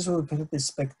 So this will be pretty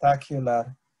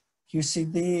spectacular.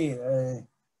 QCD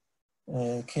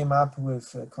came up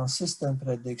with consistent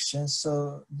predictions.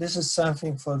 So this is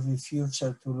something for the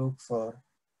future to look for.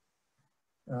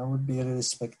 Would be really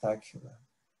spectacular.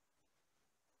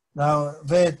 Now,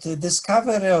 the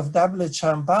discovery of doubly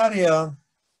charmed baryon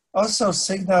also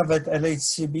signaled that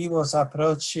LHCb was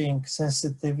approaching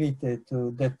sensitivity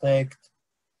to detect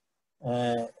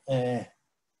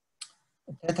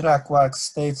tetraquark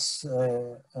states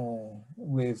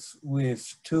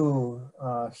with two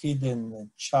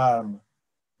hidden charm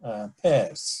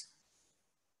pairs.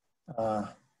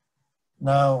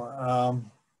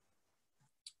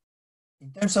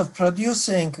 In terms of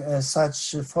producing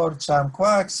such 4 charm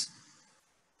quarks,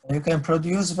 you can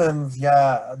produce them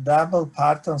via double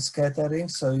parton scattering.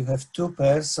 So you have 2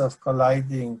 pairs of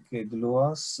colliding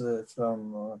gluons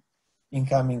from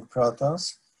incoming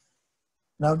protons.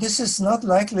 Now, this is not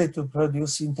likely to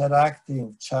produce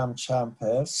interacting charm-charm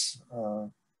pairs.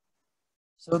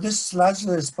 So this is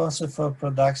largely responsible for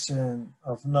production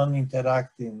of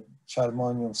non-interacting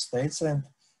charmonium states. And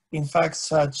in fact,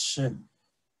 such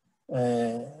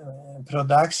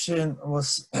production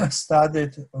was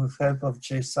studied with help of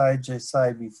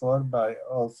J-psi before by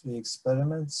all 3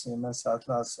 experiments, CMS,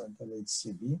 Atlas, and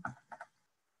LHCb.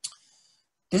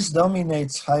 This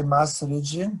dominates high mass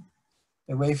region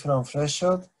away from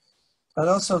threshold, but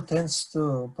also tends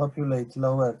to populate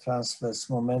lower transverse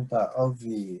momenta of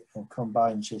the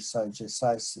combined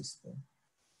J-psi system.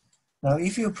 Now,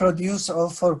 if you produce all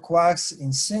 4 quarks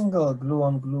in single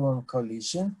gluon-gluon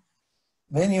collision,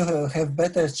 then you have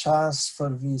better chance for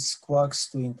these quarks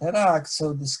to interact.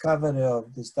 So discovery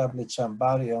of this doubly charmed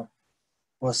baryon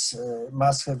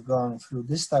must have gone through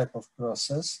this type of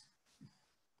process.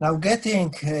 Now,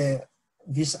 getting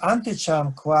these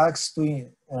anti-charm quarks to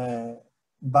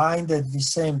bind at the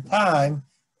same time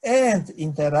and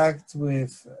interact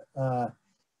with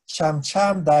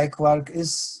charm-charm diquark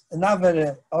is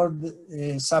another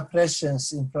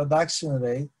suppressions in production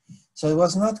rate. So it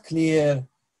was not clear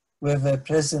whether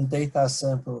present data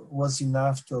sample was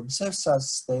enough to observe such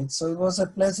states. So it was a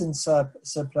pleasant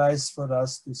surprise for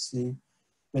us to see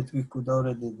that we could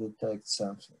already detect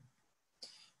something.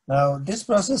 Now, this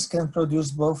process can produce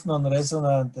both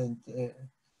non-resonant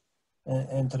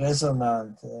and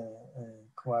resonant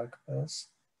quark pairs.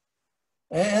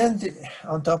 And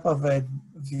on top of it,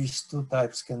 these 2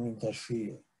 types can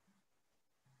interfere.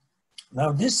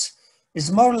 Now, this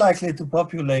is more likely to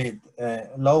populate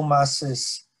low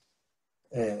masses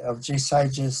of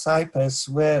J-psi pairs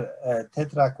where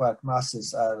tetraquark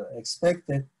masses are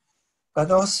expected,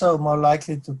 but also more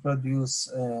likely to produce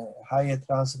higher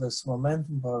transverse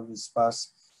momentum for this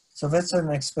pass. So that's an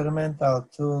experimental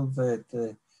tool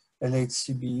that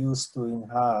LHCb used to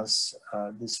enhance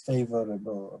this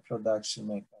favorable production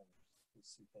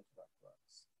mechanism.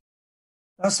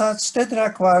 Now, such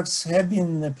tetraquarks have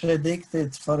been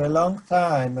predicted for a long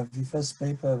time. The first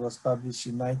paper was published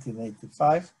in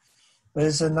 1985. There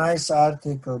is a nice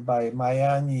article by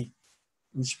Mayani,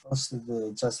 which posted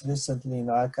just recently in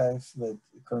arXiv, that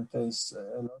contains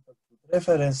a lot of good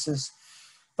references.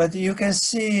 But you can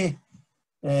see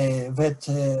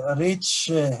that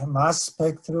rich mass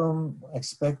spectrum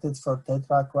expected for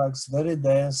tetraquarks, very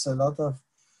dense, a lot of,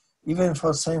 even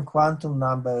for same quantum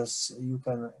numbers, you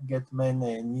can get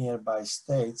many nearby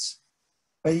states.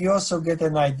 but you also get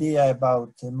an idea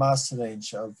about the mass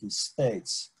range of these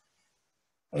states.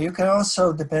 You can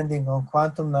also, depending on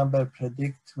quantum number,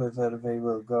 predict whether they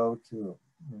will go to,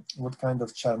 what kind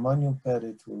of charmonium pair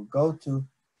it will go to.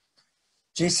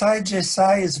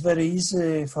 J-psi is very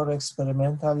easy for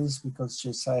experimentalists because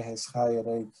J-psi has high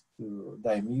rate to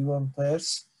dimuon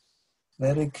pairs.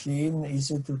 Very clean,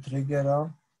 easy to trigger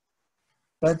on.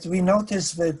 But we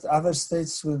notice that other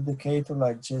states will decay to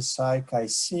like J-psi,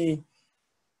 Chi-C.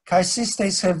 Chi-C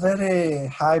states have very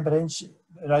high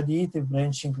radiative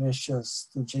branching ratios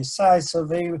to J-psi, so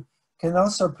they can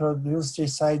also produce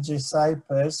J-psi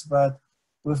pairs, but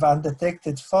with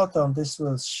undetected photon, this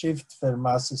will shift their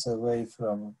masses away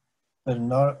from their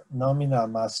nominal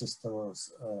masses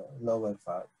towards lower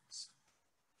values.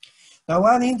 Now,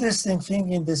 one interesting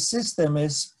thing in this system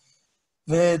is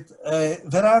that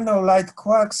there are no light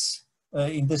quarks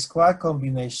in this quark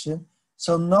combination,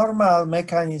 so normal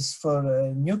mechanisms for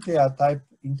nuclear type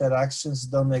interactions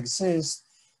don't exist,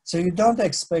 so you don't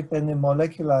expect any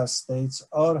molecular states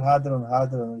or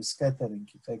hadron-hadron scattering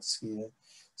effects here.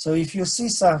 So if you see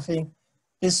something,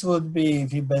 this would be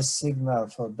the best signal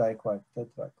for diquark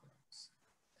tetraquarks.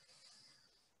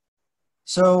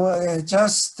 So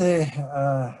just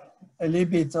a little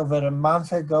bit over a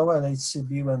month ago,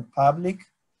 LHCb went public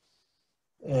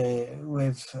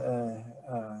with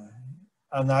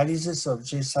analysis of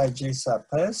J-psi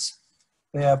pairs.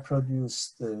 They are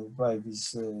produced by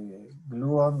this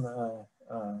gluon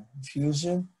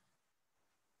fusion.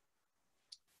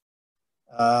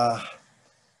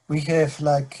 We have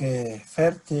like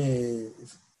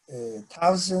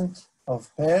 30,000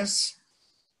 of pairs.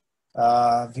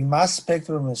 The mass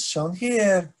spectrum is shown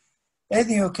here. And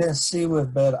you can see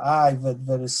with bare eye that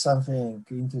there is something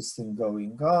interesting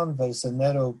going on. There's a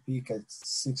narrow peak at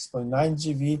 6.9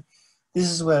 GeV. This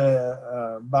is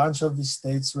where a bunch of these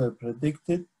states were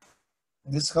predicted.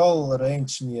 This whole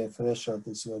range near threshold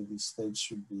is where these states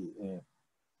should be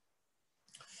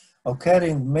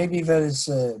occurring. Maybe there is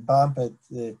a bump at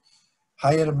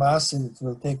higher mass, and it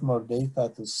will take more data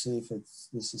to see if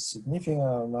this is significant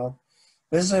or not.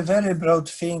 There's a very broad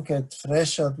thing at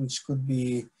threshold, which could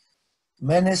be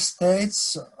many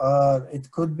states, or it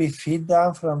could be feed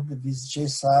down from these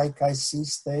J-psi, Chi-C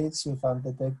states with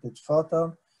undetected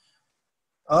photon,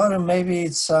 or maybe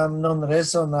it's some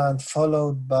non-resonant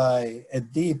followed by a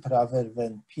dip rather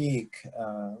than peak,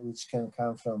 which can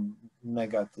come from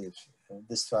negative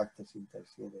destructive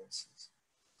interferences.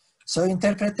 So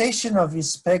interpretation of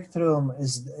this spectrum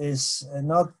is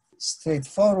not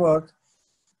straightforward.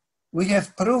 We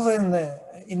have proven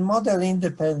in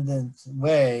model-independent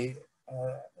way,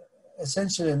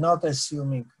 essentially not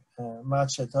assuming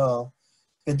much at all,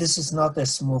 that this is not a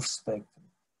smooth spectrum.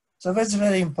 So that's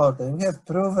very important. We have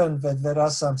proven that there are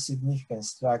some significant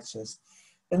structures,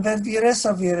 and then the rest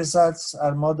of the results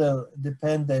are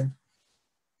model-dependent,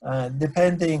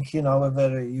 depending,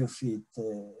 whether you fit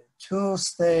 2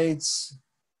 states,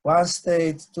 1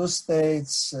 state, 2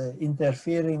 states,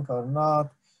 interfering or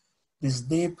not. This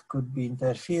dip could be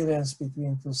interference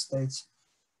between 2 states.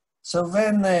 So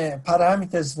when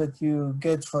parameters that you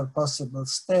get for possible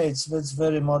states, that's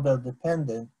very model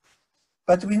dependent.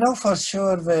 But we know for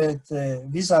sure that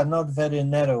these are not very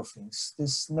narrow things.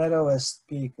 This narrowest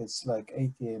peak is like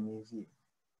 80 MeV.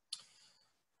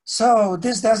 So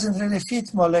this doesn't really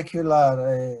fit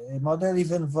molecular model,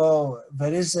 even though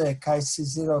there is a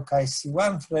Chi-C0,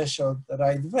 Chi-C1 threshold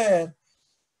right there.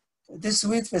 This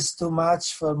width is too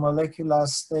much for molecular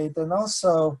state, and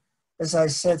also, as I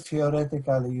said,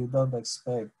 theoretically, you don't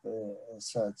expect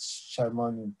such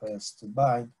charmonium pairs to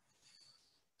bind.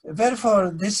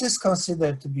 Therefore, this is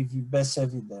considered to be the best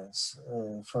evidence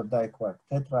for diquark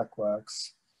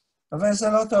tetraquarks. There's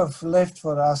a lot of left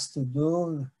for us to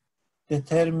do,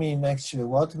 determine actually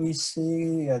what we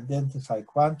see, identify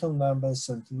quantum numbers,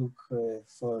 and look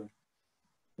for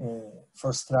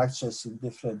structures in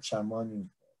different charmonium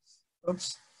pairs.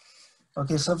 Oops.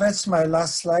 Okay, so that's my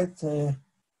last slide.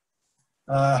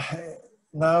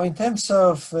 Now, in terms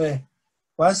of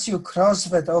once you cross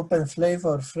that open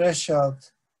flavor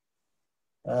threshold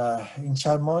in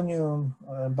charmonium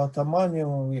and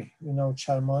bottomonium, we know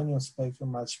charmonium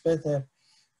spectrum much better.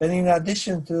 Then in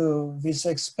addition to this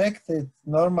expected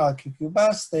normal QQ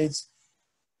bar states,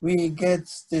 we get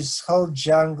this whole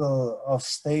jungle of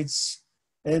states,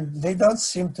 and they don't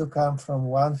seem to come from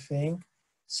one thing.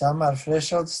 Some are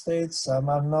threshold states, some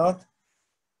are not.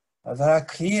 There are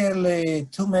clearly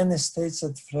too many states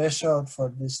at threshold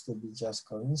for this to be just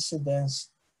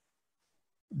coincidence.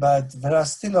 But there are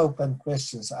still open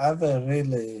questions. Are there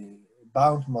really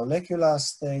bound molecular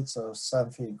states or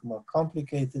something more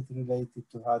complicated related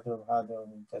to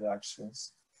hadron-hadron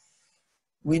interactions.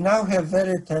 We now have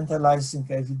very tantalizing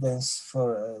evidence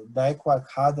for diquark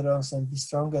hadrons, and the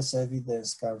strongest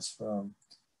evidence comes from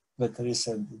that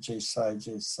recent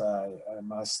J-psi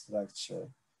mass structure.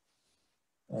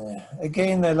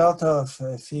 Again, a lot of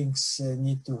things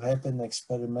need to happen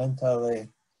experimentally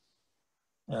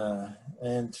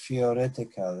and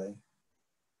theoretically.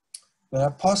 There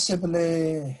are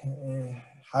possibly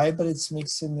hybrids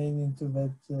mixing into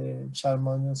that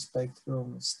charmonium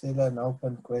spectrum, still an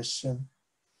open question.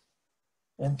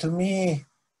 And to me,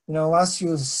 you know, once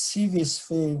you see these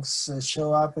things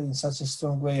show up in such a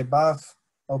strong way above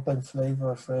open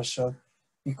flavor threshold,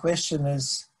 the question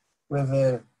is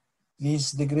whether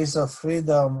these degrees of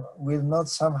freedom will not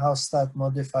somehow start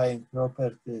modifying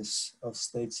properties of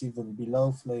states even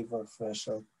below flavor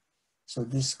threshold. So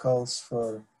this calls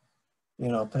for, you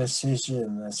know,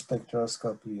 precision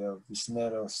spectroscopy of these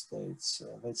narrow states.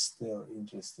 That's still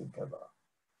interesting about.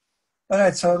 All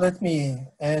right, so let me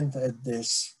end at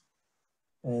this,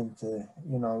 and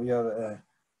you know, your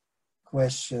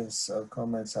questions or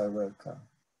comments are welcome.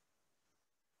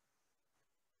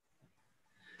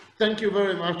 Thank you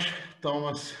very much,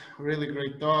 Thomas. Really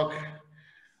great talk.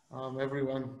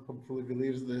 Everyone hopefully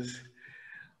believes this.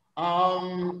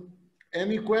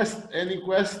 Any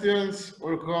questions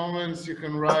or comments you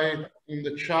can write in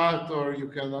the chat, or you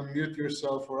can unmute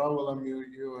yourself, or I will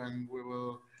unmute you, and we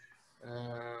will,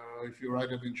 if you write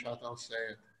it in chat, I'll say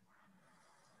it.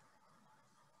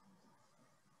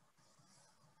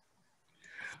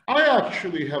 I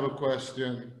actually have a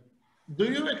question. Do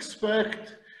you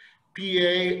expect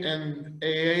PA and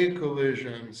AA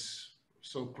collisions,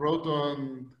 so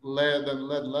proton lead and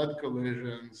lead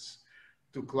collisions,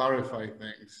 to clarify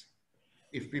things?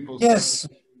 If people yes,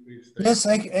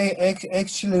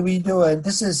 actually we do, and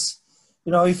this is,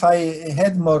 you know, if I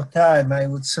had more time, I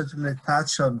would certainly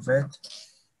touch on that.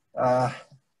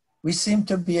 We seem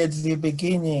to be at the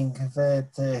beginning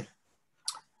that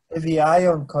heavy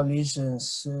ion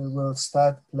collisions will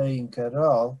start playing a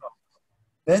role.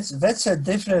 That's a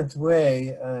different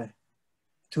way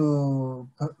to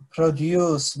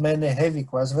produce many heavy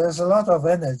quarks. There's a lot of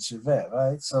energy there,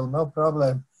 right? So no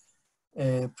problem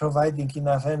providing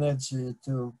enough energy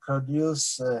to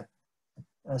produce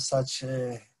such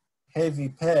heavy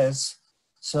pairs.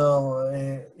 So,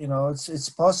 you know, it's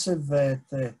possible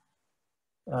that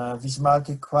these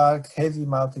heavy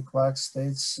multi-quark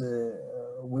states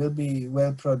will be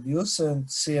well produced, and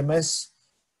CMS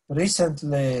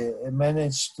recently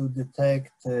managed to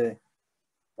detect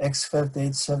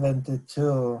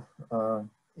X3872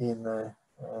 in,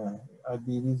 I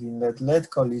believe, in lead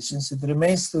collisions. It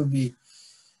remains to be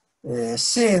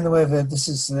seen whether this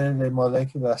is really a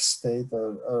molecular state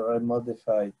or a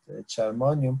modified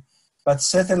charmonium, but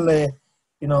certainly,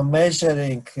 you know,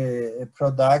 measuring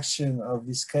production of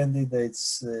these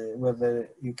candidates, whether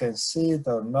you can see it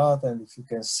or not, and if you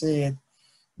can see it,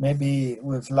 maybe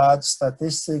with large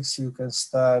statistics, you can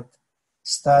start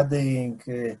studying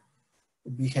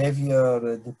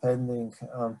behavior depending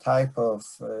on type of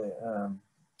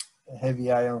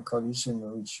heavy ion collision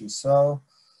which you saw,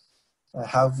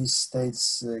 how these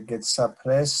states get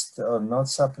suppressed or not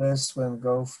suppressed when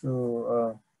go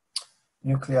through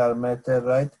nuclear matter,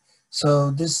 right? So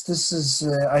this is,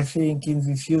 I think in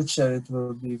the future, it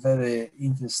will be very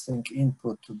interesting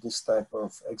input to this type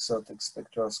of exotic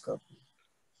spectroscopy.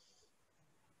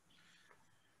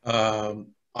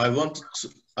 I wanted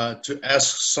to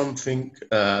ask something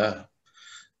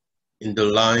in the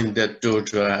line that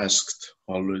Giorgio asked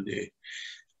already.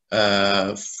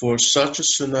 For such a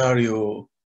scenario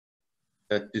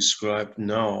that described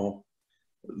now,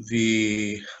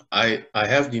 I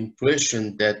have the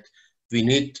impression that we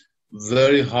need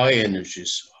very high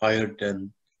energies, higher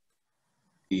than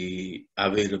the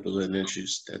available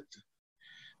energies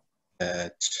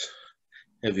at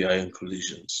heavy ion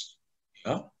collisions.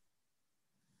 Yeah?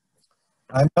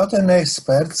 I'm not an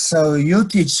expert, so you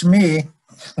teach me.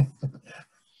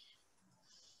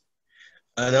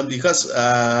 And because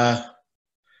I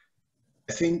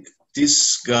think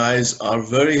these guys are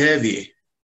very heavy.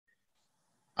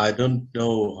 I don't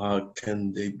know how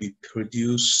can they be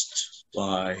produced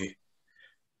by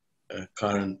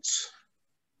current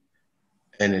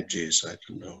energies. I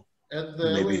don't know. At the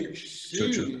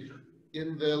LHC,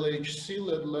 in the LHC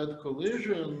lead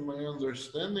collision, my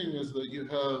understanding is that you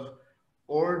have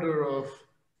order of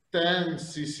 10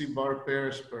 CC bar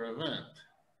pairs per event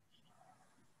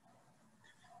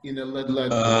in a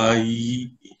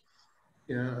lead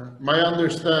yeah, my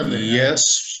understanding.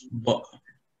 Yes, but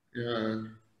yeah,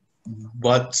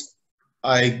 but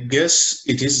I guess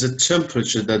it is the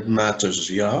temperature that matters,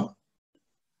 yeah?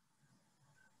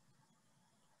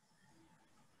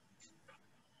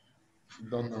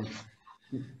 Don't know.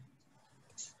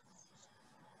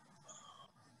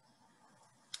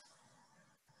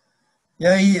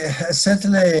 Yeah,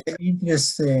 certainly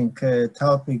interesting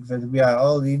topic that we are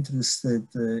all interested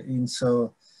in.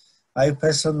 So I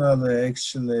personally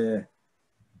actually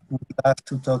would love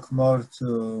to talk more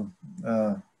to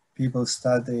people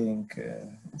studying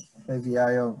heavy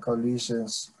ion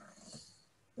collisions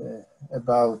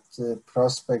about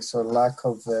prospects or lack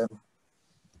of them.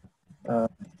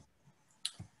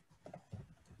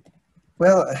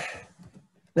 Well,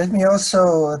 let me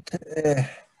also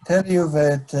tell you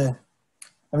that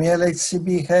I mean,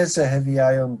 LHCb has a heavy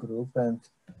ion group, and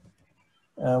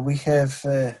we have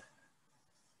a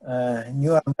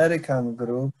new American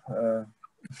group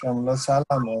from Los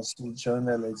Alamos who joined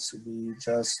LHCb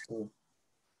just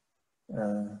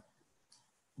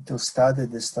to study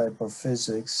this type of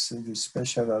physics with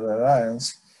special other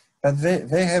ions. But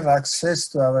they have access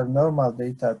to our normal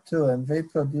data too, and they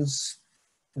produce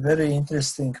a very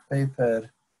interesting paper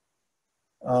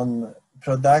on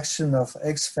production of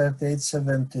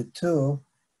X3872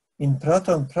 in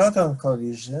proton-proton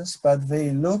collisions, but they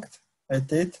looked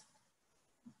at it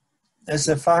as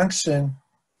a function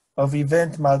of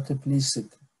event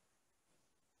multiplicity,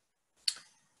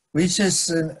 which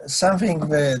is something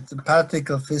that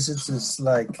particle physicists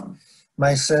like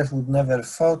myself would never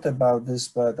thought about this,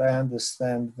 but I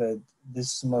understand that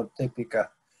this is more typical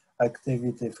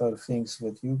activity for things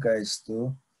that you guys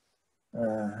do.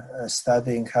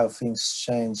 Studying how things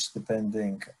change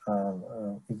depending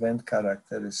on event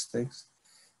characteristics.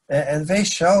 And they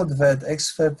showed that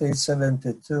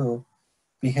X3872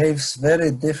 behaves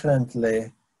very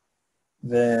differently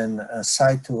than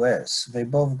psi-2s. They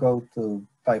both go to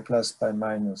pi plus pi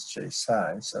minus j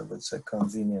psi, so that's a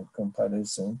convenient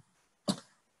comparison.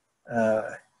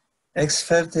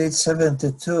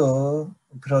 X3872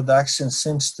 production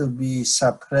seems to be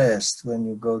suppressed when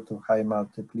you go to high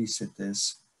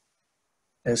multiplicities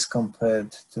as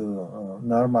compared to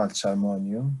normal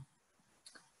charmonium.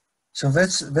 So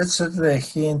that's certainly a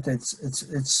hint.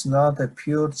 It's not a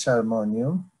pure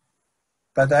charmonium,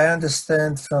 but I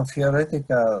understand from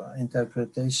theoretical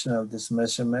interpretation of this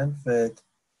measurement that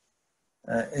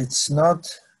it's not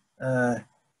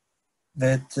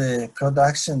that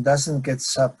production doesn't get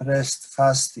suppressed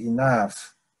fast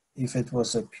enough if it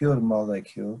was a pure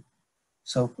molecule.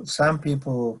 So some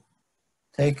people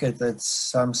take it as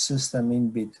some system in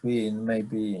between,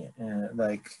 maybe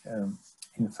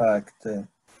in fact,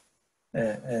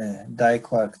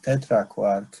 diquark,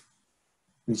 tetraquark,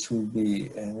 which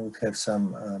would have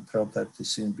some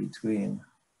properties in between.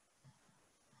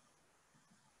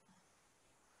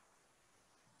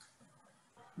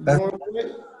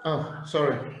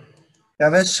 Sorry. Yeah,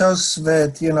 that shows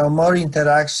that, more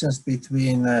interactions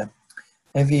between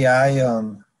heavy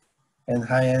ion and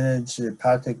high energy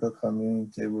particle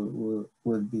community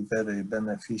will be very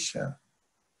beneficial.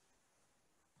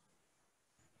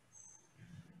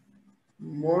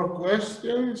 More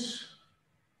questions?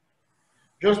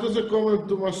 Just as a comment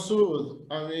to Masood,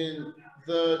 I mean,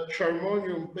 the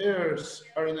charmonium pairs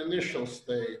are in initial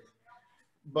state,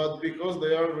 but because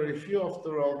they are very few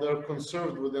after all, they're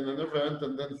conserved within an event,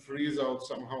 and then freeze out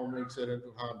somehow makes it into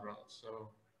hadrons. So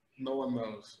no one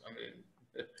knows. I mean,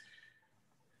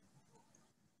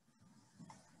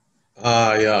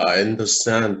 yeah, I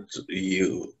understand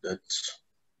you that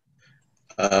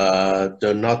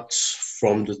they're not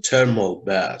from the thermal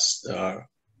baths, they are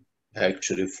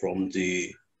actually from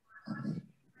the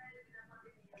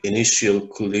initial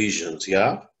collisions,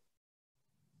 yeah?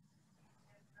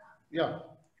 Yeah.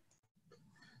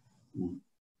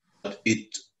 But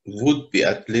it would be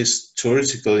at least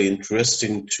theoretically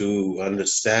interesting to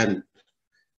understand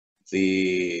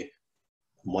the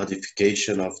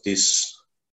modification of this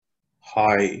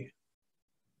high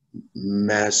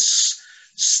mass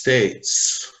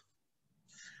states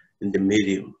in the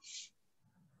medium.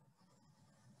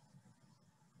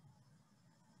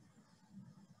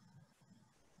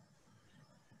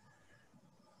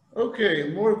 Okay,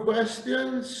 more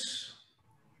questions?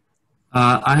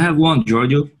 I have one,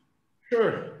 Giorgio.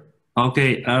 Sure.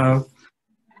 Okay,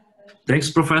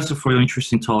 thanks, Professor, for your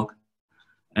interesting talk.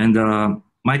 And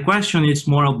my question is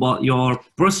more about your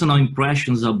personal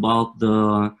impressions about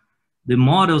the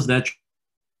models that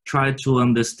try to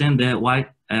understand the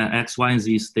X, Y, and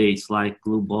Z states, like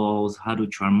glue balls, hadron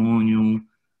charmonium,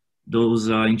 those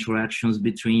interactions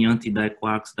between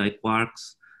anti-diquarks,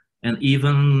 diquarks, and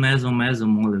even meso-meso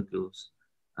molecules.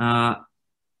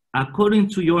 according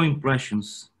to your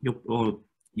impressions,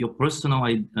 your personal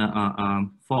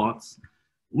thoughts,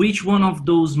 which one of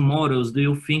those models do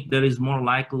you think that is more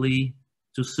likely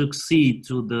to succeed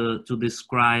to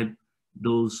describe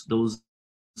those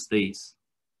states?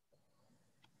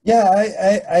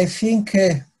 Yeah, I think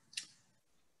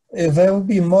there will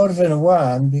be more than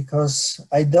one, because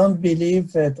I don't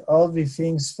believe that all the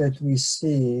things that we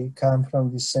see come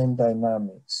from the same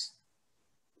dynamics.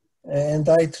 And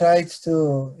I tried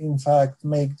to, in fact,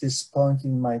 make this point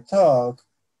in my talk,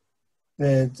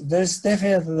 that there's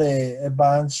definitely a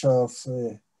bunch of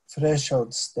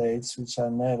threshold states which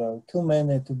are narrow, too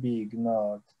many to be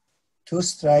ignored, too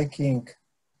striking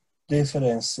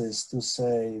differences to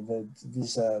say that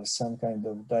these are some kind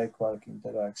of diquark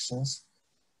interactions.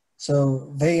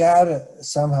 So they are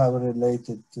somehow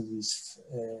related to these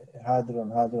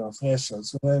hadron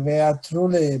thresholds. Where they are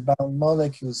truly bound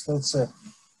molecules, that's a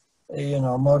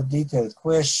more detailed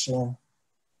question.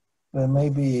 There may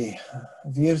be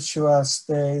virtual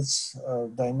states or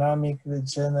dynamically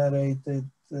generated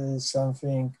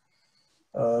something,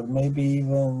 or maybe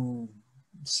even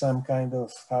some kind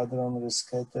of hadron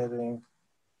rescattering.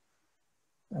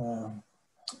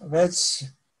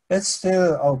 That's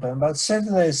still open, but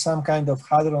certainly some kind of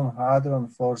hadron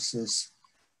forces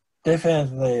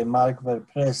definitely mark their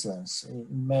presence in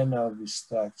many of these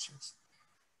structures.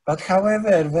 But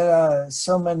however, there are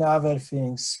so many other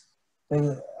things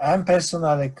that I'm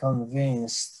personally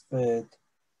convinced that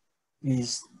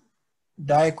this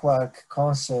diquark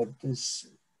concept is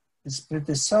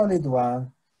pretty solid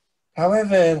one.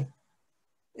 However,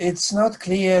 it's not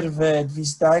clear that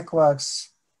these diquarks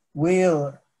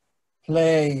will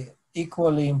play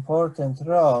equally important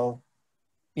role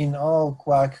in all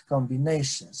quark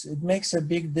combinations. It makes a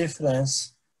big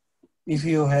difference if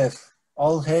you have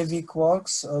all heavy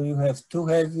quarks, or you have too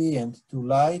heavy and too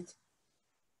light,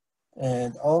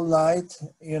 and all light.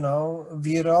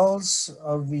 The roles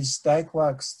of these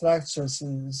diquark structures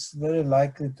is very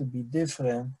likely to be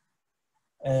different,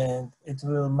 and it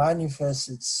will manifest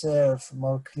itself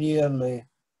more clearly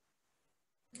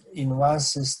in one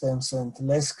systems and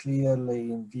less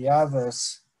clearly in the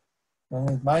others. When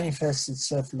it manifests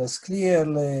itself less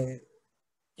clearly,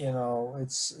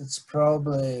 it's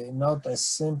probably not as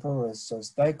simple as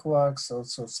just diquarks.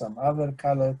 Also some other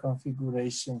color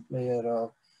configuration play a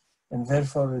role, and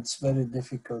therefore it's very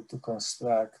difficult to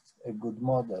construct a good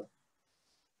model.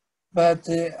 But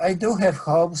I do have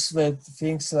hopes that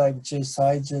things like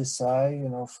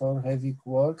JSI, 4 heavy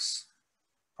quarks,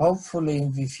 hopefully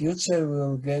in the future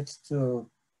we'll get to,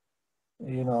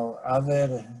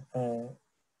 other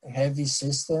heavy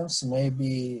systems,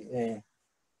 maybe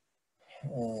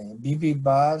BB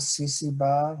bar, CC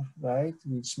bar, right,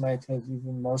 which might have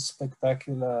even more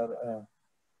spectacular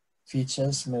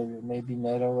features, maybe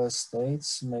narrower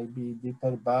states, maybe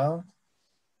deeper bound,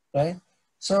 right?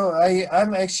 So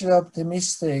I'm actually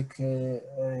optimistic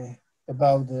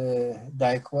about the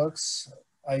diquarks.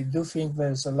 I do think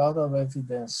there's a lot of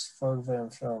evidence for them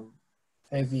from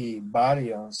heavy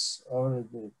baryons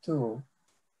already too.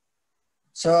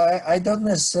 So I don't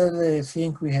necessarily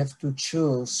think we have to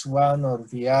choose one or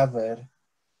the other.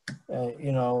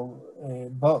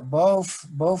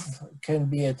 Both can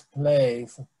be at play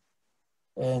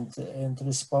and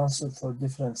responsive for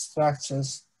different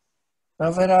structures.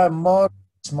 Now there are more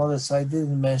models. I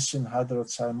didn't mention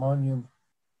hadroharmonium,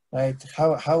 right?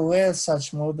 How well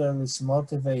such model is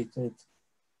motivated,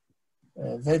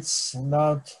 that's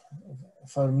not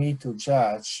for me to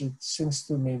judge. It seems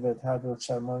to me that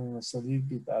hadroharmonium is a little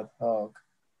bit ad hoc.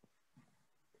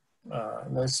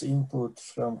 Less input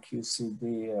from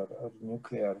QCD or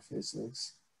nuclear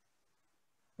physics.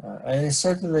 And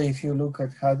certainly if you look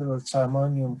at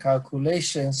hadroharmonium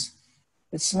calculations,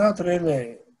 it's not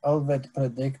really all that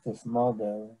predictive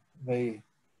model. They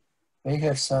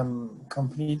have some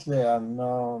completely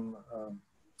unknown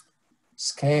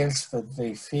scales that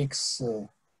they fix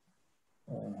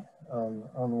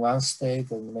on one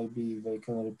state, and maybe they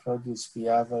can reproduce the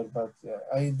other, but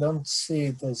I don't see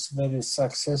it as very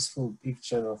successful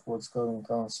picture of what's going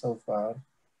on so far.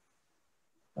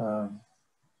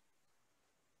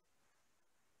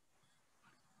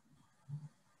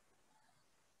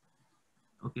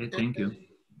 Okay, thank you.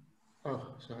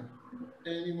 Oh, sorry.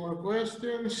 Any more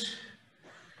questions?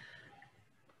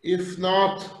 If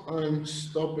not, I'm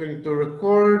stopping to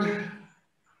record.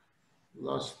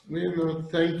 Last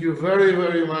minute. Thank you very,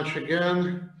 very much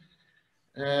again.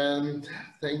 And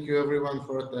thank you everyone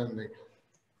for attending.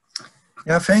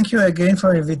 Yeah, thank you again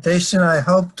for the invitation. I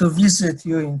hope to visit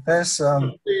you in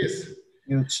person. Please.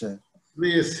 In future.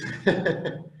 Please.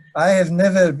 I have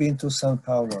never been to São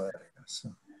Paulo area. So.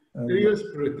 He is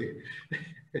pretty.